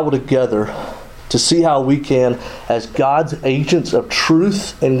the Bible together to see how we can, as God's agents of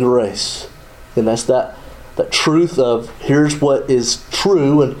truth and grace, and that's that truth of here's what is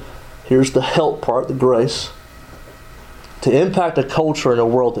true and here's the help part, the grace, to impact a culture and a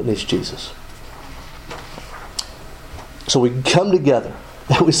world that needs Jesus. So we come together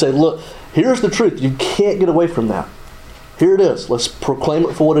and we say, look, here's the truth. You can't get away from that. Here it is. Let's proclaim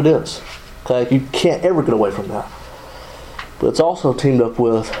it for what it is. Okay? You can't ever get away from that. But it's also teamed up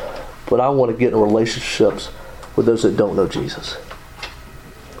with, but I want to get in relationships with those that don't know Jesus.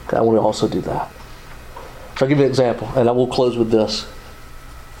 Okay? I want to also do that. So I'll give you an example, and I will close with this.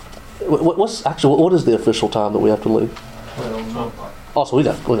 What is the official time that we have to leave? Also, we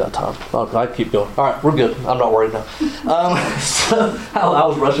got time. I keep going. All right, we're good. I'm not worried now. So I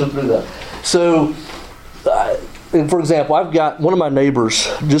was rushing through that. So, for example, I've got one of my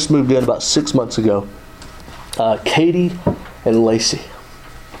neighbors just moved in about 6 months ago. Katie and Lacey.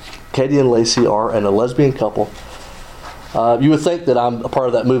 Katie and Lacey are a lesbian couple. You would think that I'm a part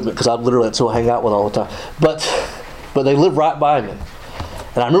of that movement because I literally still hang out with all the time. But they live right by me.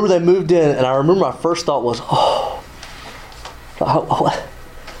 And I remember they moved in, and I remember my first thought was, how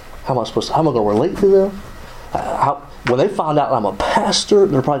am I going to relate to them? When they find out I'm a pastor,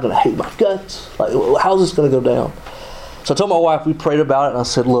 they're probably going to hate my guts. Like, how's this going to go down? So I told my wife, we prayed about it, and I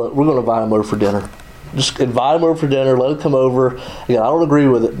said, look, we're going to invite them over for dinner. Just invite them over for dinner, let them come over. Again, I don't agree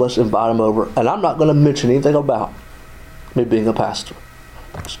with it, but let's invite them over. And I'm not going to mention anything about me being a pastor.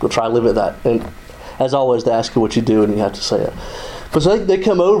 Just go try to live at that. And as always, they ask you what you do, and you have to say it. But so they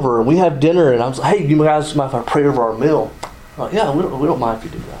come over, and we have dinner, and I was like, hey, you guys mind if I pray over our meal? I'm like, yeah, we don't mind if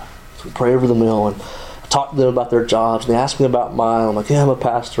you do that. So we pray over the meal, and talk to them about their jobs, and they ask me about mine. I'm like, yeah, I'm a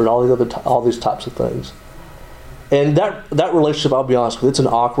pastor, and all these types of things. And that relationship, I'll be honest with you, it's an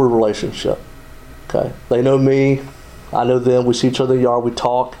awkward relationship. Okay, they know me, I know them. We see each other in the yard, we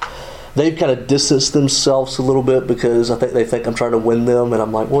talk. They've kind of distanced themselves a little bit because I think they think I'm trying to win them, and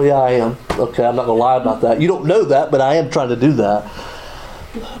I'm like, well, yeah, I am. Okay, I'm not going to lie about that. You don't know that, but I am trying to do that.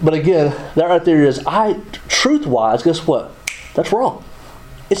 But again, that right there is, truth-wise, guess what? That's wrong.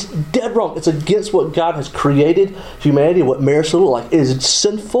 It's dead wrong. It's against what God has created humanity, what marriage should look like. It is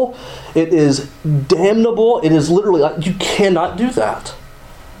sinful. It is damnable. It is literally, you cannot do that.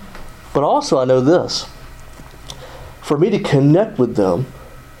 But also, I know this. For me to connect with them,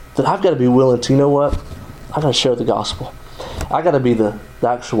 that I've got to be willing to, you know what? I've got to share the gospel. I've got to be the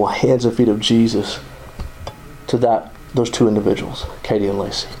actual hands and feet of Jesus to those two individuals, Katie and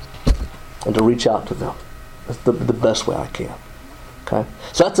Lacey, and to reach out to them. That's the best way I can. Okay,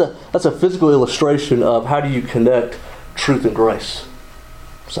 so that's a physical illustration of how do you connect truth and grace.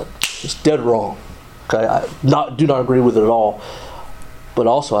 So it's dead wrong. Okay, I do not agree with it at all, but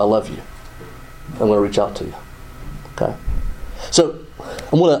also I love you. I'm going to reach out to you. Okay, so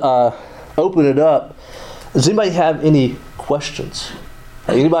I'm going to open it up. Does anybody have any questions?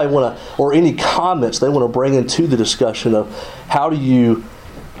 Anybody want to, or any comments they want to bring into the discussion of how do you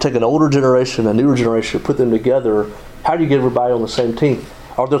take an older generation, a newer generation, put them together How do you get everybody on the same team?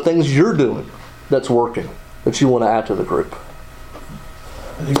 Are there things you're doing that's working that you want to add to the group?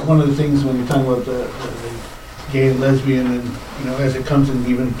 I think one of the things when you're talking about the gay and lesbian, and as it comes in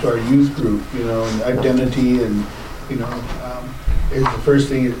even to our youth group, and identity, and is the first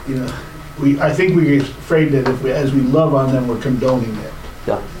thing. I think we're afraid that as we love on them, we're condoning it.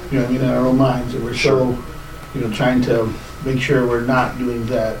 Yeah. In our own minds, that we're so trying to make sure we're not doing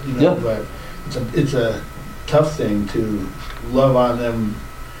that. Yeah. But it's a tough thing to love on them,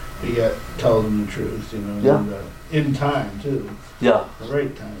 but yet tell them the truth. Yeah. And, in time too. Yeah. The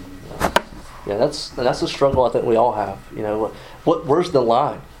right time. Yeah, that's a struggle I think we all have. Where's the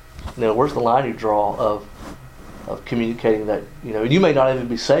line? Where's the line you draw of communicating that? You may not even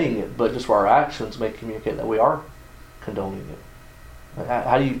be saying it, but just our actions may communicate that we are condoning it.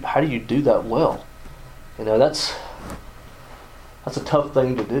 How do you do that well? That's a tough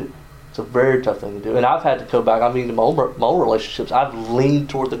thing to do. It's a very tough thing to do. And I've had to go back. In my own relationships, I've leaned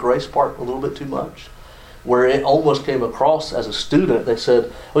toward the grace part a little bit too much, where it almost came across as a student. They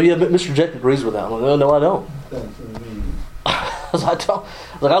said, "Oh yeah, but Mr. Jake agrees with that." I'm like, "Oh no, I don't." That's what I mean.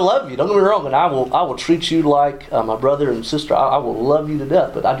 I love you. Don't get me wrong, and I will treat you like my brother and sister. I will love you to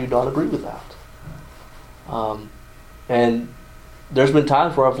death, but I do not agree with that. And there's been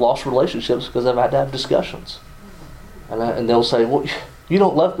times where I've lost relationships because I've had to have discussions, and they'll say, "Well, you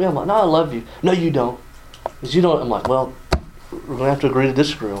don't love me." I'm like, "No, I love you." "No, you don't." Because you don't. I'm like, "Well, we're gonna have to agree to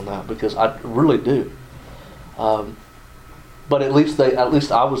disagree on that because I really do." But at least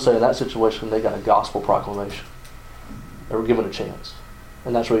I would say in that situation they got a gospel proclamation. They were given a chance,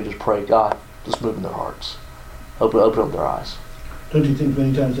 and that's where you just pray, God, just move in their hearts, open up their eyes. Don't you think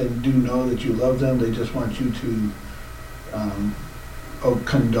many times they do know that you love them? They just want you to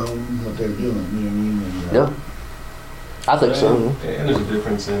condone what they're doing. You know what I mean? And, Yeah, I think so. And there's a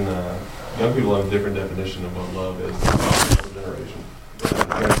difference in young people have a different definition of what love is than the older generation. They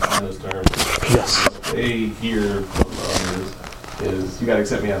define those terms. Yes. They hear what love is you got to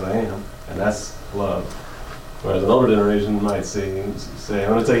accept me as I am, and that's love. Whereas an older generation might say, I'm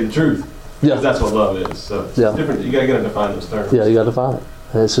going to tell you the truth. Yeah. Because that's what love is. So it's different. You got to define those terms. Yeah, you got to define it.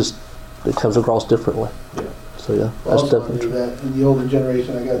 And it comes across differently. Yeah. So yeah, that's also, definitely true. that in the older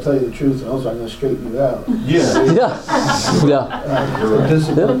generation, I got to tell you the truth, and also I'm going to straighten you out. Yeah. Yeah. The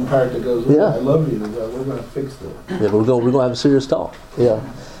discipline part that goes with Yeah. it. I love you. We're going to fix that. Yeah, we're going to have a serious talk. Yeah.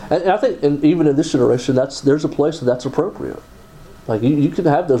 And I think even in this generation, there's a place that's appropriate. Like you can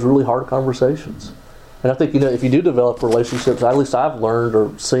have those really hard conversations. And I think, if you do develop relationships, at least I've learned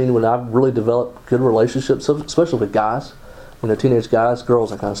or seen when I've really developed good relationships, especially with guys, teenage guys,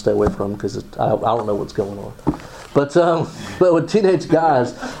 girls I kind of stay away from because I don't know what's going on. But with teenage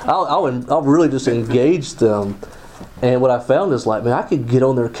guys, I'll really just engage them. And what I found is like, man, I could get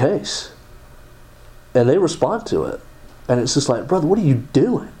on their case. And they respond to it. And it's just like, brother, what are you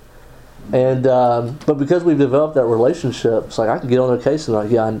doing? And but because we've developed that relationship, it's like I can get on their case and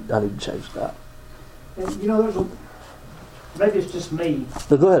like, yeah, I need to change that. And maybe it's just me.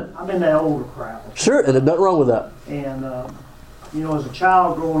 So go ahead. I'm in that older crowd. Sure, and there's nothing wrong with that. And as a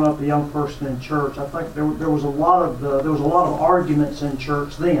child growing up, a young person in church, I think there was a lot of arguments in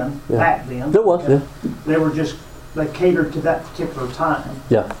church then. Yeah. Back then. There was, yeah. They catered to that particular time.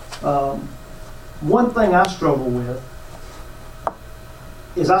 Yeah. One thing I struggle with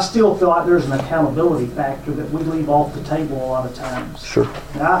is I still feel like there's an accountability factor that we leave off the table a lot of times. Sure.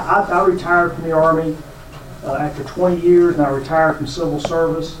 Now, I retired from the Army after 20 years, and I retired from civil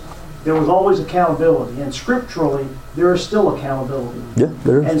service. There was always accountability, and scripturally, there is still accountability. Yeah,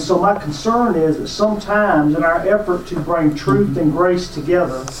 there is. And so my concern is that sometimes in our effort to bring truth and grace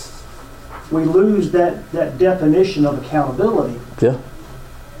together, we lose that definition of accountability. Yeah.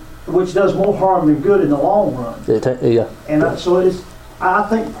 Which does more harm than good in the long run. Yeah. And I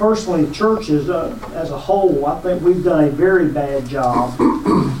think personally, churches as a whole, I think we've done a very bad job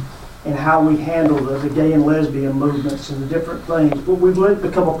in how we handle the gay and lesbian movements and the different things. But we've let it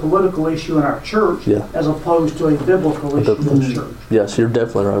become a political issue in our church as opposed to a biblical issue in the church. Yes, you're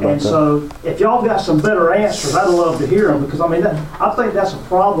definitely right about that. And so if y'all got some better answers, I'd love to hear them, because I think that's a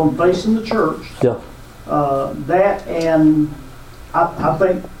problem facing the church. Yeah. That, and I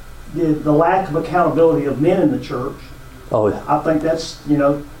think the lack of accountability of men in the church. Oh yeah. I think that's,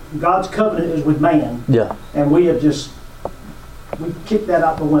 God's covenant is with man. Yeah. And we kicked that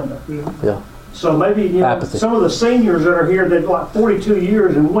out the window. Yeah. So maybe, Apathy. some of the seniors that are here that like 42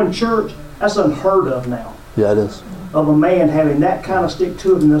 years in one church, that's unheard of now. Yeah, it is. Of a man having that kind of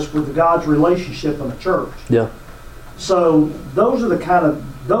stick-to-itiveness with God's relationship in the church. Yeah. So those are the kind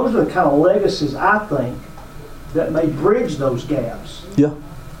of legacies I think that may bridge those gaps. Yeah.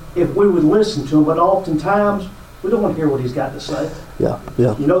 If we would listen to them, but oftentimes We don't want to hear what he's got to say. Yeah.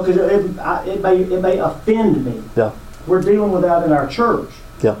 Yeah. You know, because it may offend me. Yeah. We're dealing with that in our church.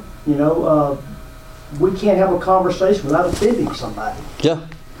 Yeah. You know, we can't have a conversation without offending somebody. Yeah.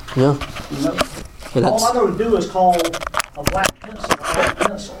 Yeah. You know, And all that's, I know to do is call a black pencil a black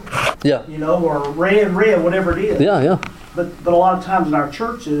pencil. yeah. You know, or red, whatever it is. Yeah. Yeah. But a lot of times in our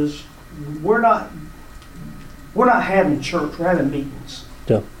churches, we're not having church. We're having meetings.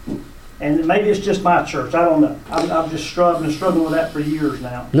 Yeah. And maybe it's just my church. I don't know. I've just struggling with that for years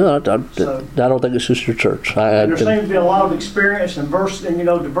now. No, I So- don't think it's just your church. And there seems to be a lot of experience and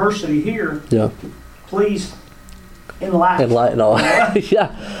diversity here. Yeah. Please enlighten. Enlighten all. Yeah.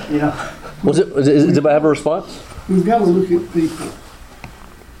 You know. Does anybody have a response? We've got to look at people.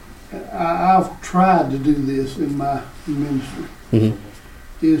 I've tried to do this in my ministry,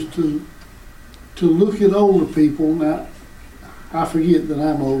 Mm-hmm. is to look at older people. Now, I forget that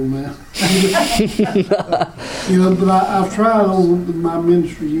I'm old now. You know, but I've tried over my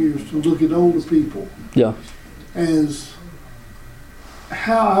ministry years to look at older people Yeah. as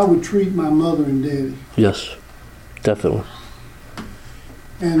how I would treat my mother and daddy. Yes. Definitely.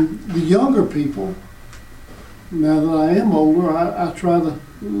 And the younger people, now that I am older, I try to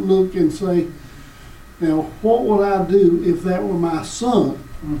look and say, now, what would I do if that were my son?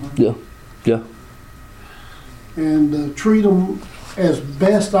 Yeah. Yeah. And treat them as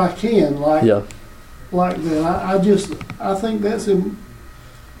best I can, like Yeah. that. I think that's,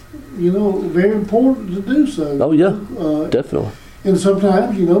 very important to do so. Oh yeah. Definitely. And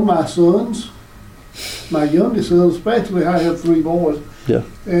sometimes, my youngest son especially, I have 3 boys, Yeah.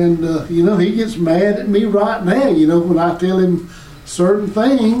 and he gets mad at me right now, when I tell him certain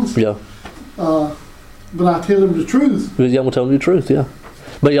things, Yeah. but I tell him the truth. Yeah, I'm gonna tell you the truth. Yeah.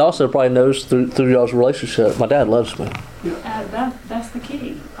 But he also probably knows through y'all's relationship, my dad loves me. That's the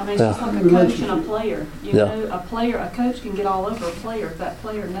key. I mean, it's Yeah. just like a coach and a player. You Yeah. know, a coach can get all over a player. If that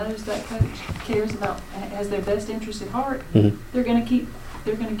player knows that coach cares about, has their best interest at heart, Mhm. they're going to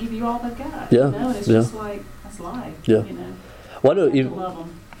give you all they've got. Yeah. You know, and it's Yeah. just like, that's life. Yeah. You know, Well, I know you have to love them.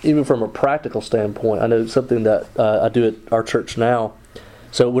 even from a practical standpoint, I know something that I do at our church now.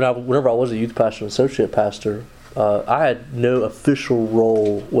 So whenever I was a youth pastor and associate pastor, I had no official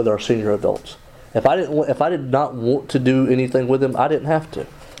role with our senior adults. If I did not want to do anything with them, I didn't have to.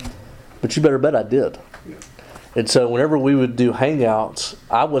 But you better bet I did. And so whenever we would do hangouts,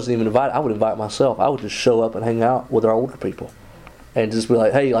 I wasn't even invited. I would invite myself. I would just show up and hang out with our older people, and just be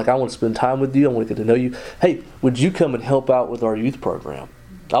like, "Hey, I want to spend time with you. I want to get to know you. Hey, would you come and help out with our youth program?"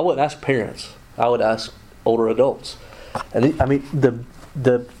 I wouldn't ask parents. I would ask older adults. And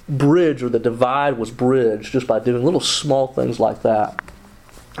the bridge or the divide was bridged just by doing little small things like that,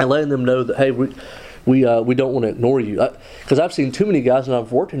 and letting them know that, hey, we don't want to ignore you. Because I've seen too many guys, and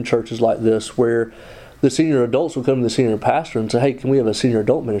I've worked in churches like this where the senior adults will come to the senior pastor and say, "Hey, can we have a senior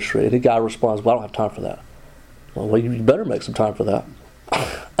adult ministry?" And the guy responds, "Well, I don't have time for that." Well, you better make some time for that.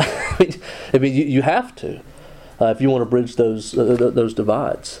 I mean, you have to if you want to bridge those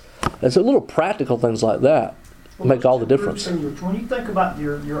divides. And so little practical things like that make all the difference. When you think about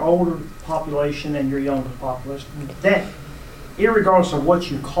your older population and your younger population, that, irregardless of what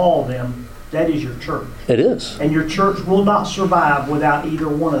you call them, that is your church. It is. And your church will not survive without either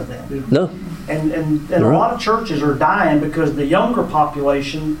one of them. No. And a lot of churches are dying because the younger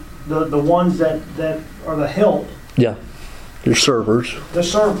population, the ones that are the help, Yeah. Your servers.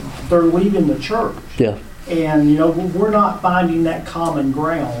 they're leaving the church. Yeah. And we're not finding that common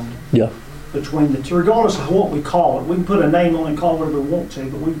ground Yeah. between the two, regardless of what we call it. We can put a name on it and call it whatever we want to,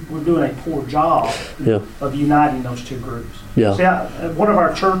 but we're doing a poor job Yeah. of uniting those two groups. Yeah. See, at one of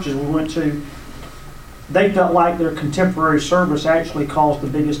our churches we went to, they felt like their contemporary service actually caused the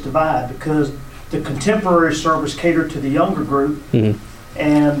biggest divide because the contemporary service catered to the younger group, Mhm.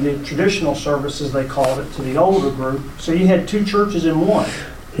 and the traditional services, they called it, to the older group. So you had 2 churches in one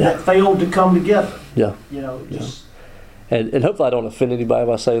Yeah. that failed to come together. Yeah. Just And hopefully I don't offend anybody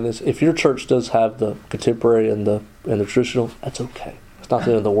by saying this. If your church does have the contemporary and the traditional, that's okay. It's not the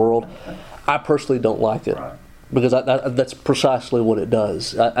end of the world. I personally don't like it right. because that's precisely what it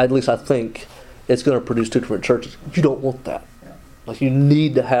does. At least I think it's going to produce 2 different churches. You don't want that. Yeah. Like you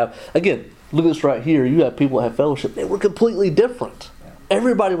need to have, again, look at this right here. You have people that have fellowship. They were completely different. Yeah.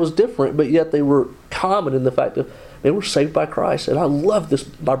 Everybody was different, but yet they were common in the fact that they were saved by Christ. And I love this,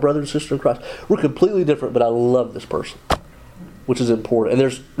 my brother and sister in Christ. We're completely different, but I love this person, which is important.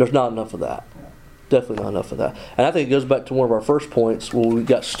 And there's not enough of that. Definitely not enough of that. And I think it goes back to one of our first points when we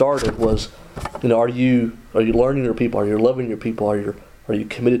got started was, are you learning your people? Are you loving your people? Are you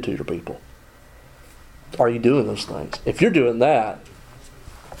committed to your people? Are you doing those things? If you're doing that,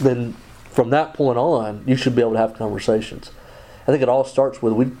 then from that point on, you should be able to have conversations. I think it all starts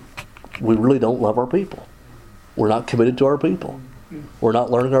with we really don't love our people. We're not committed to our people. We're not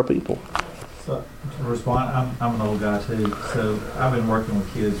learning our people. So to respond, I'm an old guy too, so I've been working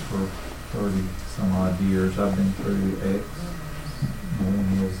with kids for 30 some odd years. I've been through X,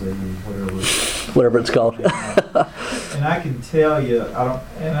 Millennial Z, Whatever it's called. And I can tell you,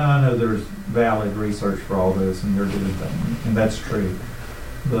 I know there's valid research for all this, and you're doing things, and that's true.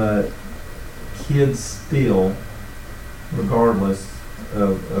 But kids still, regardless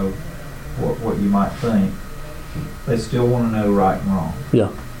of what you might think, they still want to know right and wrong.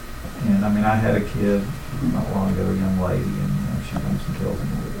 Yeah. And I mean, I had a kid not long ago, a young lady, and she comes and tells me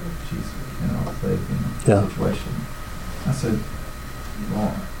that she's facing a situation. I said,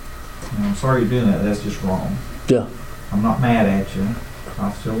 well, I'm sorry you're doing that. That's just wrong. Yeah. I'm not mad at you.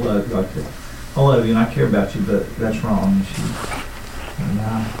 I still love you. I love you and I care about you, but that's wrong. And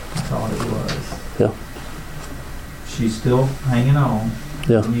I thought it was. Yeah. She's still hanging on.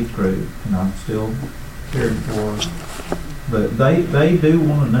 Yeah. In youth group, and I'm still caring for her. But they do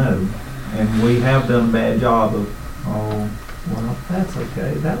want to know, and we have done a bad job of, well, that's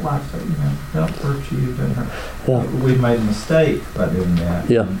okay. That life's, don't hurt you, don't hurt. Yeah. We've made a mistake by doing that.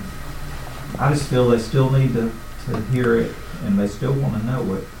 Yeah. And I just feel they still need to hear it, and they still want to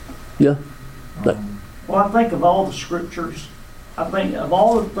know it. Yeah. Well, I think of all the scriptures, I think of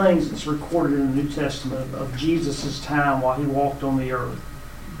all the things that's recorded in the New Testament of Jesus' time while he walked on the earth,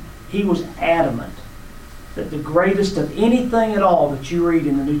 he was adamant that the greatest of anything at all that you read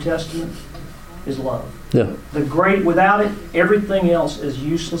in the New Testament is love. Yeah. Without it, everything else is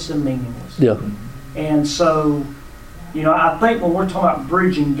useless and meaningless. Yeah. And so, I think when we're talking about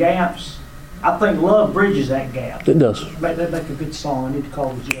bridging gaps, I think love bridges that gap. It does. Make a good song. I need to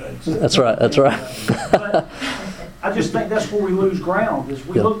call the judge. That's right. That's right. But I just think that's where we lose ground, is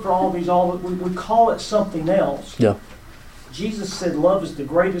we look for we call it something else. Yeah. Jesus said love is the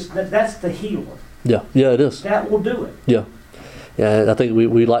greatest, that's the healer. Yeah. Yeah, it is. That will do it. Yeah. Yeah, I think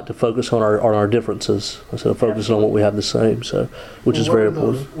we like to focus on our differences instead of focusing on what we have the same. So, which is very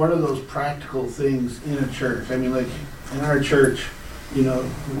important. What are those practical things in a church? I mean, like in our church,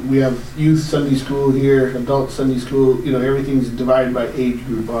 we have youth Sunday school here, adult Sunday school. Everything's divided by age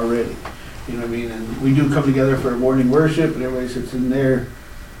group already. You know what I mean? And we do come together for morning worship, and everybody sits in there,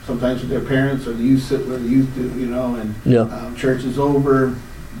 sometimes with their parents, or the youth sit where the youth do. And church is over,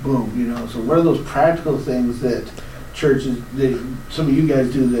 boom. So what are those practical things that churches, some of you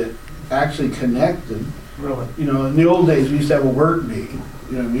guys do that actually connect them? Really? In the old days, we used to have a work meeting.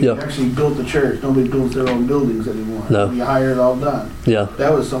 We actually built the church. Nobody builds their own buildings anymore. No. We hire it all done. Yeah.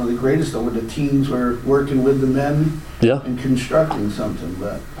 That was some of the greatest stuff, when the teens were working with the men and constructing something.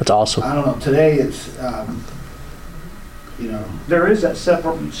 But that's awesome. I don't know. Today it's, There is that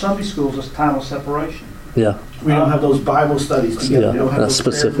Sunday school's a time of separation. Yeah. We don't have those Bible studies together. Yeah, we don't have that's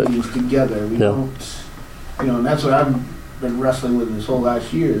those specific. prayer meetings together. We don't, and that's what I've been wrestling with this whole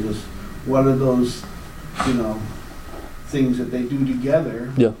last year, is what are those, things that they do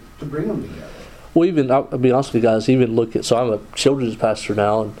together to bring them together. Well, even, I'll be honest with you guys, so I'm a children's pastor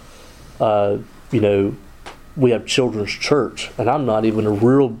now, and, we have children's church, and I'm not even a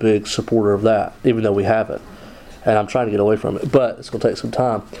real big supporter of that, even though we have it. And I'm trying to get away from it, but it's going to take some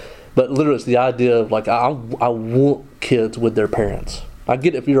time. But literally, it's the idea of, I want kids with their parents. I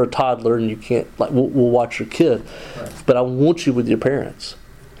get it if you're a toddler and you can't, we'll watch your kid, but I want you with your parents.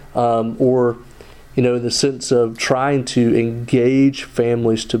 Or, in the sense of trying to engage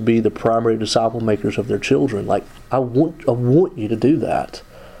families to be the primary disciple makers of their children. I want you to do that,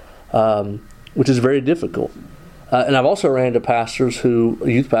 which is very difficult. And I've also ran into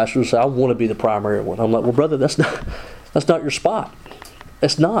youth pastors, say, I want to be the primary one. I'm like, well, brother, that's not your spot.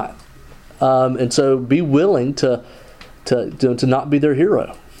 It's not. And so be willing to not be their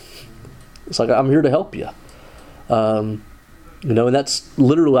hero. It's like, I'm here to help you. And that's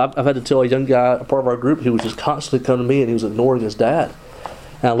literally, I've had to tell a young guy, a part of our group, who was just constantly coming to me and he was ignoring his dad.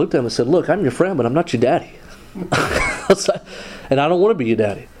 And I looked at him and said, look, I'm your friend, but I'm not your daddy. And I don't want to be your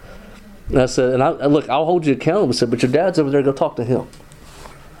daddy. And I said, look, I'll hold you accountable. I said, but your dad's over there, go talk to him.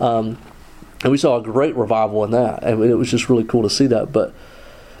 And we saw a great revival in that. And it was just really cool to see that. But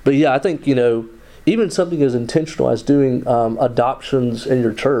yeah, I think, even something as intentional as doing adoptions in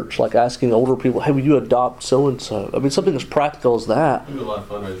your church, like asking older people, hey, will you adopt so-and-so? I mean, something as practical as that. We do a lot of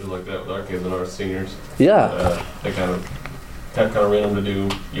fundraisers like that with our kids and our seniors. Yeah. They kind of random to do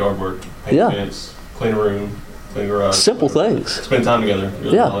yard work, paint fence, clean a room, clean a garage. Simple things. Spend time together.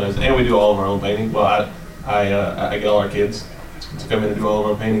 Really. And we do all of our own painting. Well, I get all our kids to come in and do all of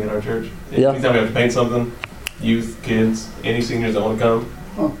our painting in our church. Anytime we have to paint something, youth, kids, any seniors that want to come,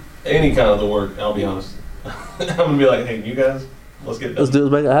 any kind of the work, I'll be honest. I'm gonna be like, hey, you guys, let's get it done.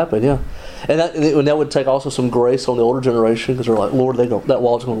 Let's make it happen, yeah. And that would take also some grace on the older generation, because they're like, Lord, that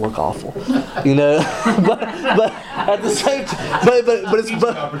wall's going to look awful, you know. but at the same time, but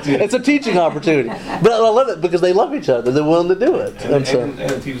it's a teaching opportunity. But I love it because they love each other. They're willing to do it, and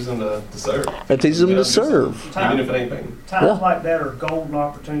it teaches them to serve. It teaches them to serve, even if it ain't pain. Times like that are golden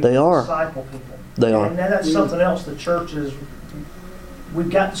opportunities. They are. To disciple people. They are. And that's something else. The church is. We've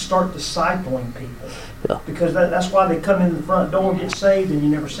got to start discipling people. Yeah. Because that's why they come in the front door, get saved, and you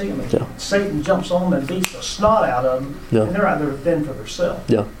never see them again. Yeah. Satan jumps on them and beats the snot out of them, Yeah. and they're out there to fend for themselves.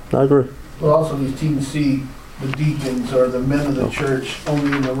 Yeah, I agree. Well, also these teams see the deacons or the men of the church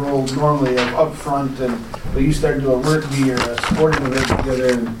only in the role normally of up front, but you start doing a work meet or a sporting event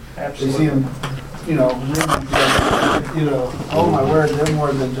together, and Absolutely. they see them, ringing together. Oh my word, they're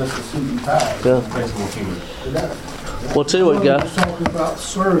more than just a suit and tie. Yeah. Well, tell you what, We're guys. talking about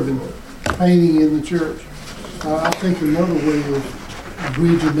serving, painting in the church. I think another way of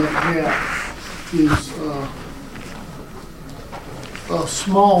bridging that gap is a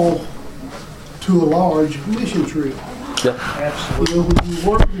small to a large mission trip. Yeah, Absolutely. When you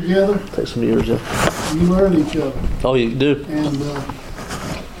work together, take some years. Yeah. you learn each other. Oh, you do. And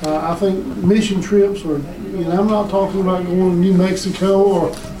I think mission trips are, I'm not talking about going to New Mexico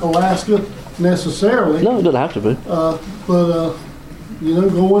or Alaska necessarily. No, it doesn't have to be. But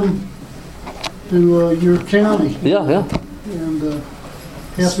going to your county. Yeah. And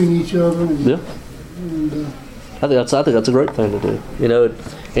helping each other. And, Yeah. And, I think that's a great thing to do.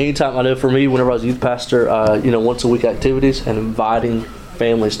 Anytime, I know for me, whenever I was a youth pastor, once a week activities and inviting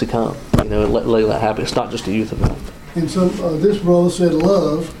families to come, and letting that happen. It's not just a youth event. and so this brother said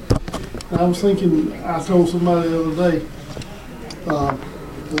love. And I was thinking, I told somebody the other day,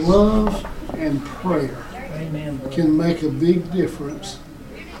 love and prayer Amen. Brother. can make a big difference.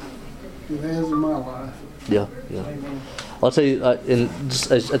 It has in my life. Yeah. Amen. I'll tell you, and just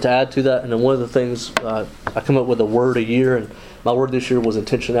to add to that, and then one of the things, I come up with a word a year, and my word this year was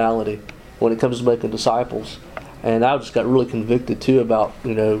intentionality when it comes to making disciples. And I just got really convicted too about,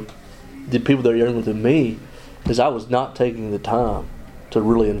 the people that are younger than me, is I was not taking the time to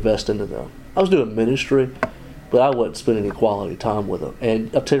really invest into them. I was doing ministry, but I wasn't spending any quality time with them. And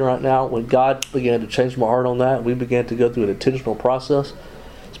I'll tell you right now, when God began to change my heart on that, we began to go through an intentional process,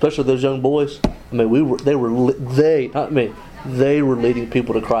 especially those young boys. I mean, they were leading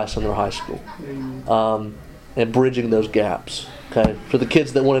people to Christ in their high school, and bridging those gaps. Okay, for the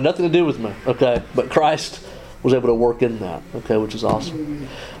kids that wanted nothing to do with me. Okay, but Christ was able to work in that. Okay, which is awesome.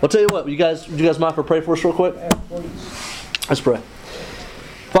 I'll tell you what, would you guys mind if I pray for us real quick? Let's pray.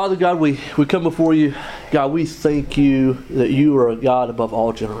 Father God, we come before you. God, we thank you that you are a God above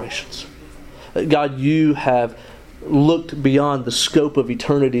all generations. God, you have looked beyond the scope of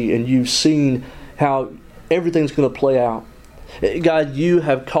eternity, and you've seen how everything's going to play out. God, you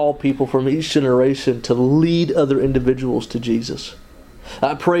have called people from each generation to lead other individuals to Jesus.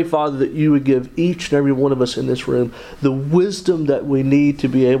 I pray, Father, that you would give each and every one of us in this room the wisdom that we need to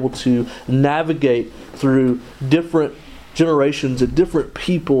be able to navigate through different generations and different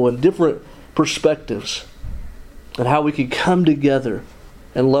people and different perspectives, and how we can come together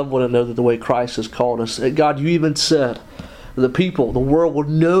and love one another the way Christ has called us. God, you even said the world will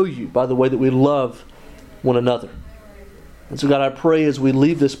know you by the way that we love one another. And so God, I pray as we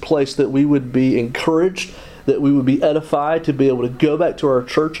leave this place that we would be encouraged, that we would be edified to be able to go back to our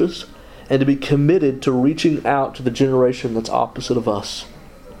churches and to be committed to reaching out to the generation that's opposite of us.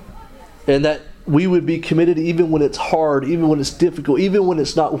 And that we would be committed even when it's hard, even when it's difficult, even when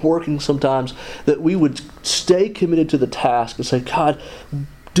it's not working sometimes, that we would stay committed to the task and say, God,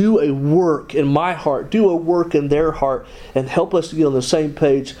 do a work in my heart, do a work in their heart, and help us to get on the same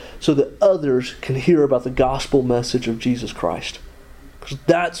page so that others can hear about the gospel message of Jesus Christ. Because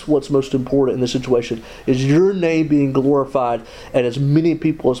that's what's most important in this situation, is your name being glorified and as many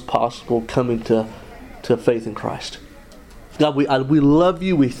people as possible coming to faith in Christ. God, we love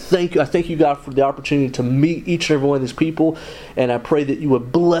you. We thank you. I thank you, God, for the opportunity to meet each and every one of these people. And I pray that you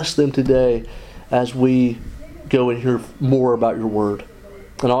would bless them today as we go and hear more about your word.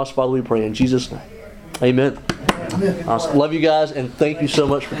 And also, Father, we pray in Jesus' name. Amen. Awesome. Love you guys, and thank you so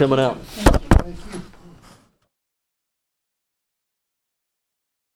much for coming out.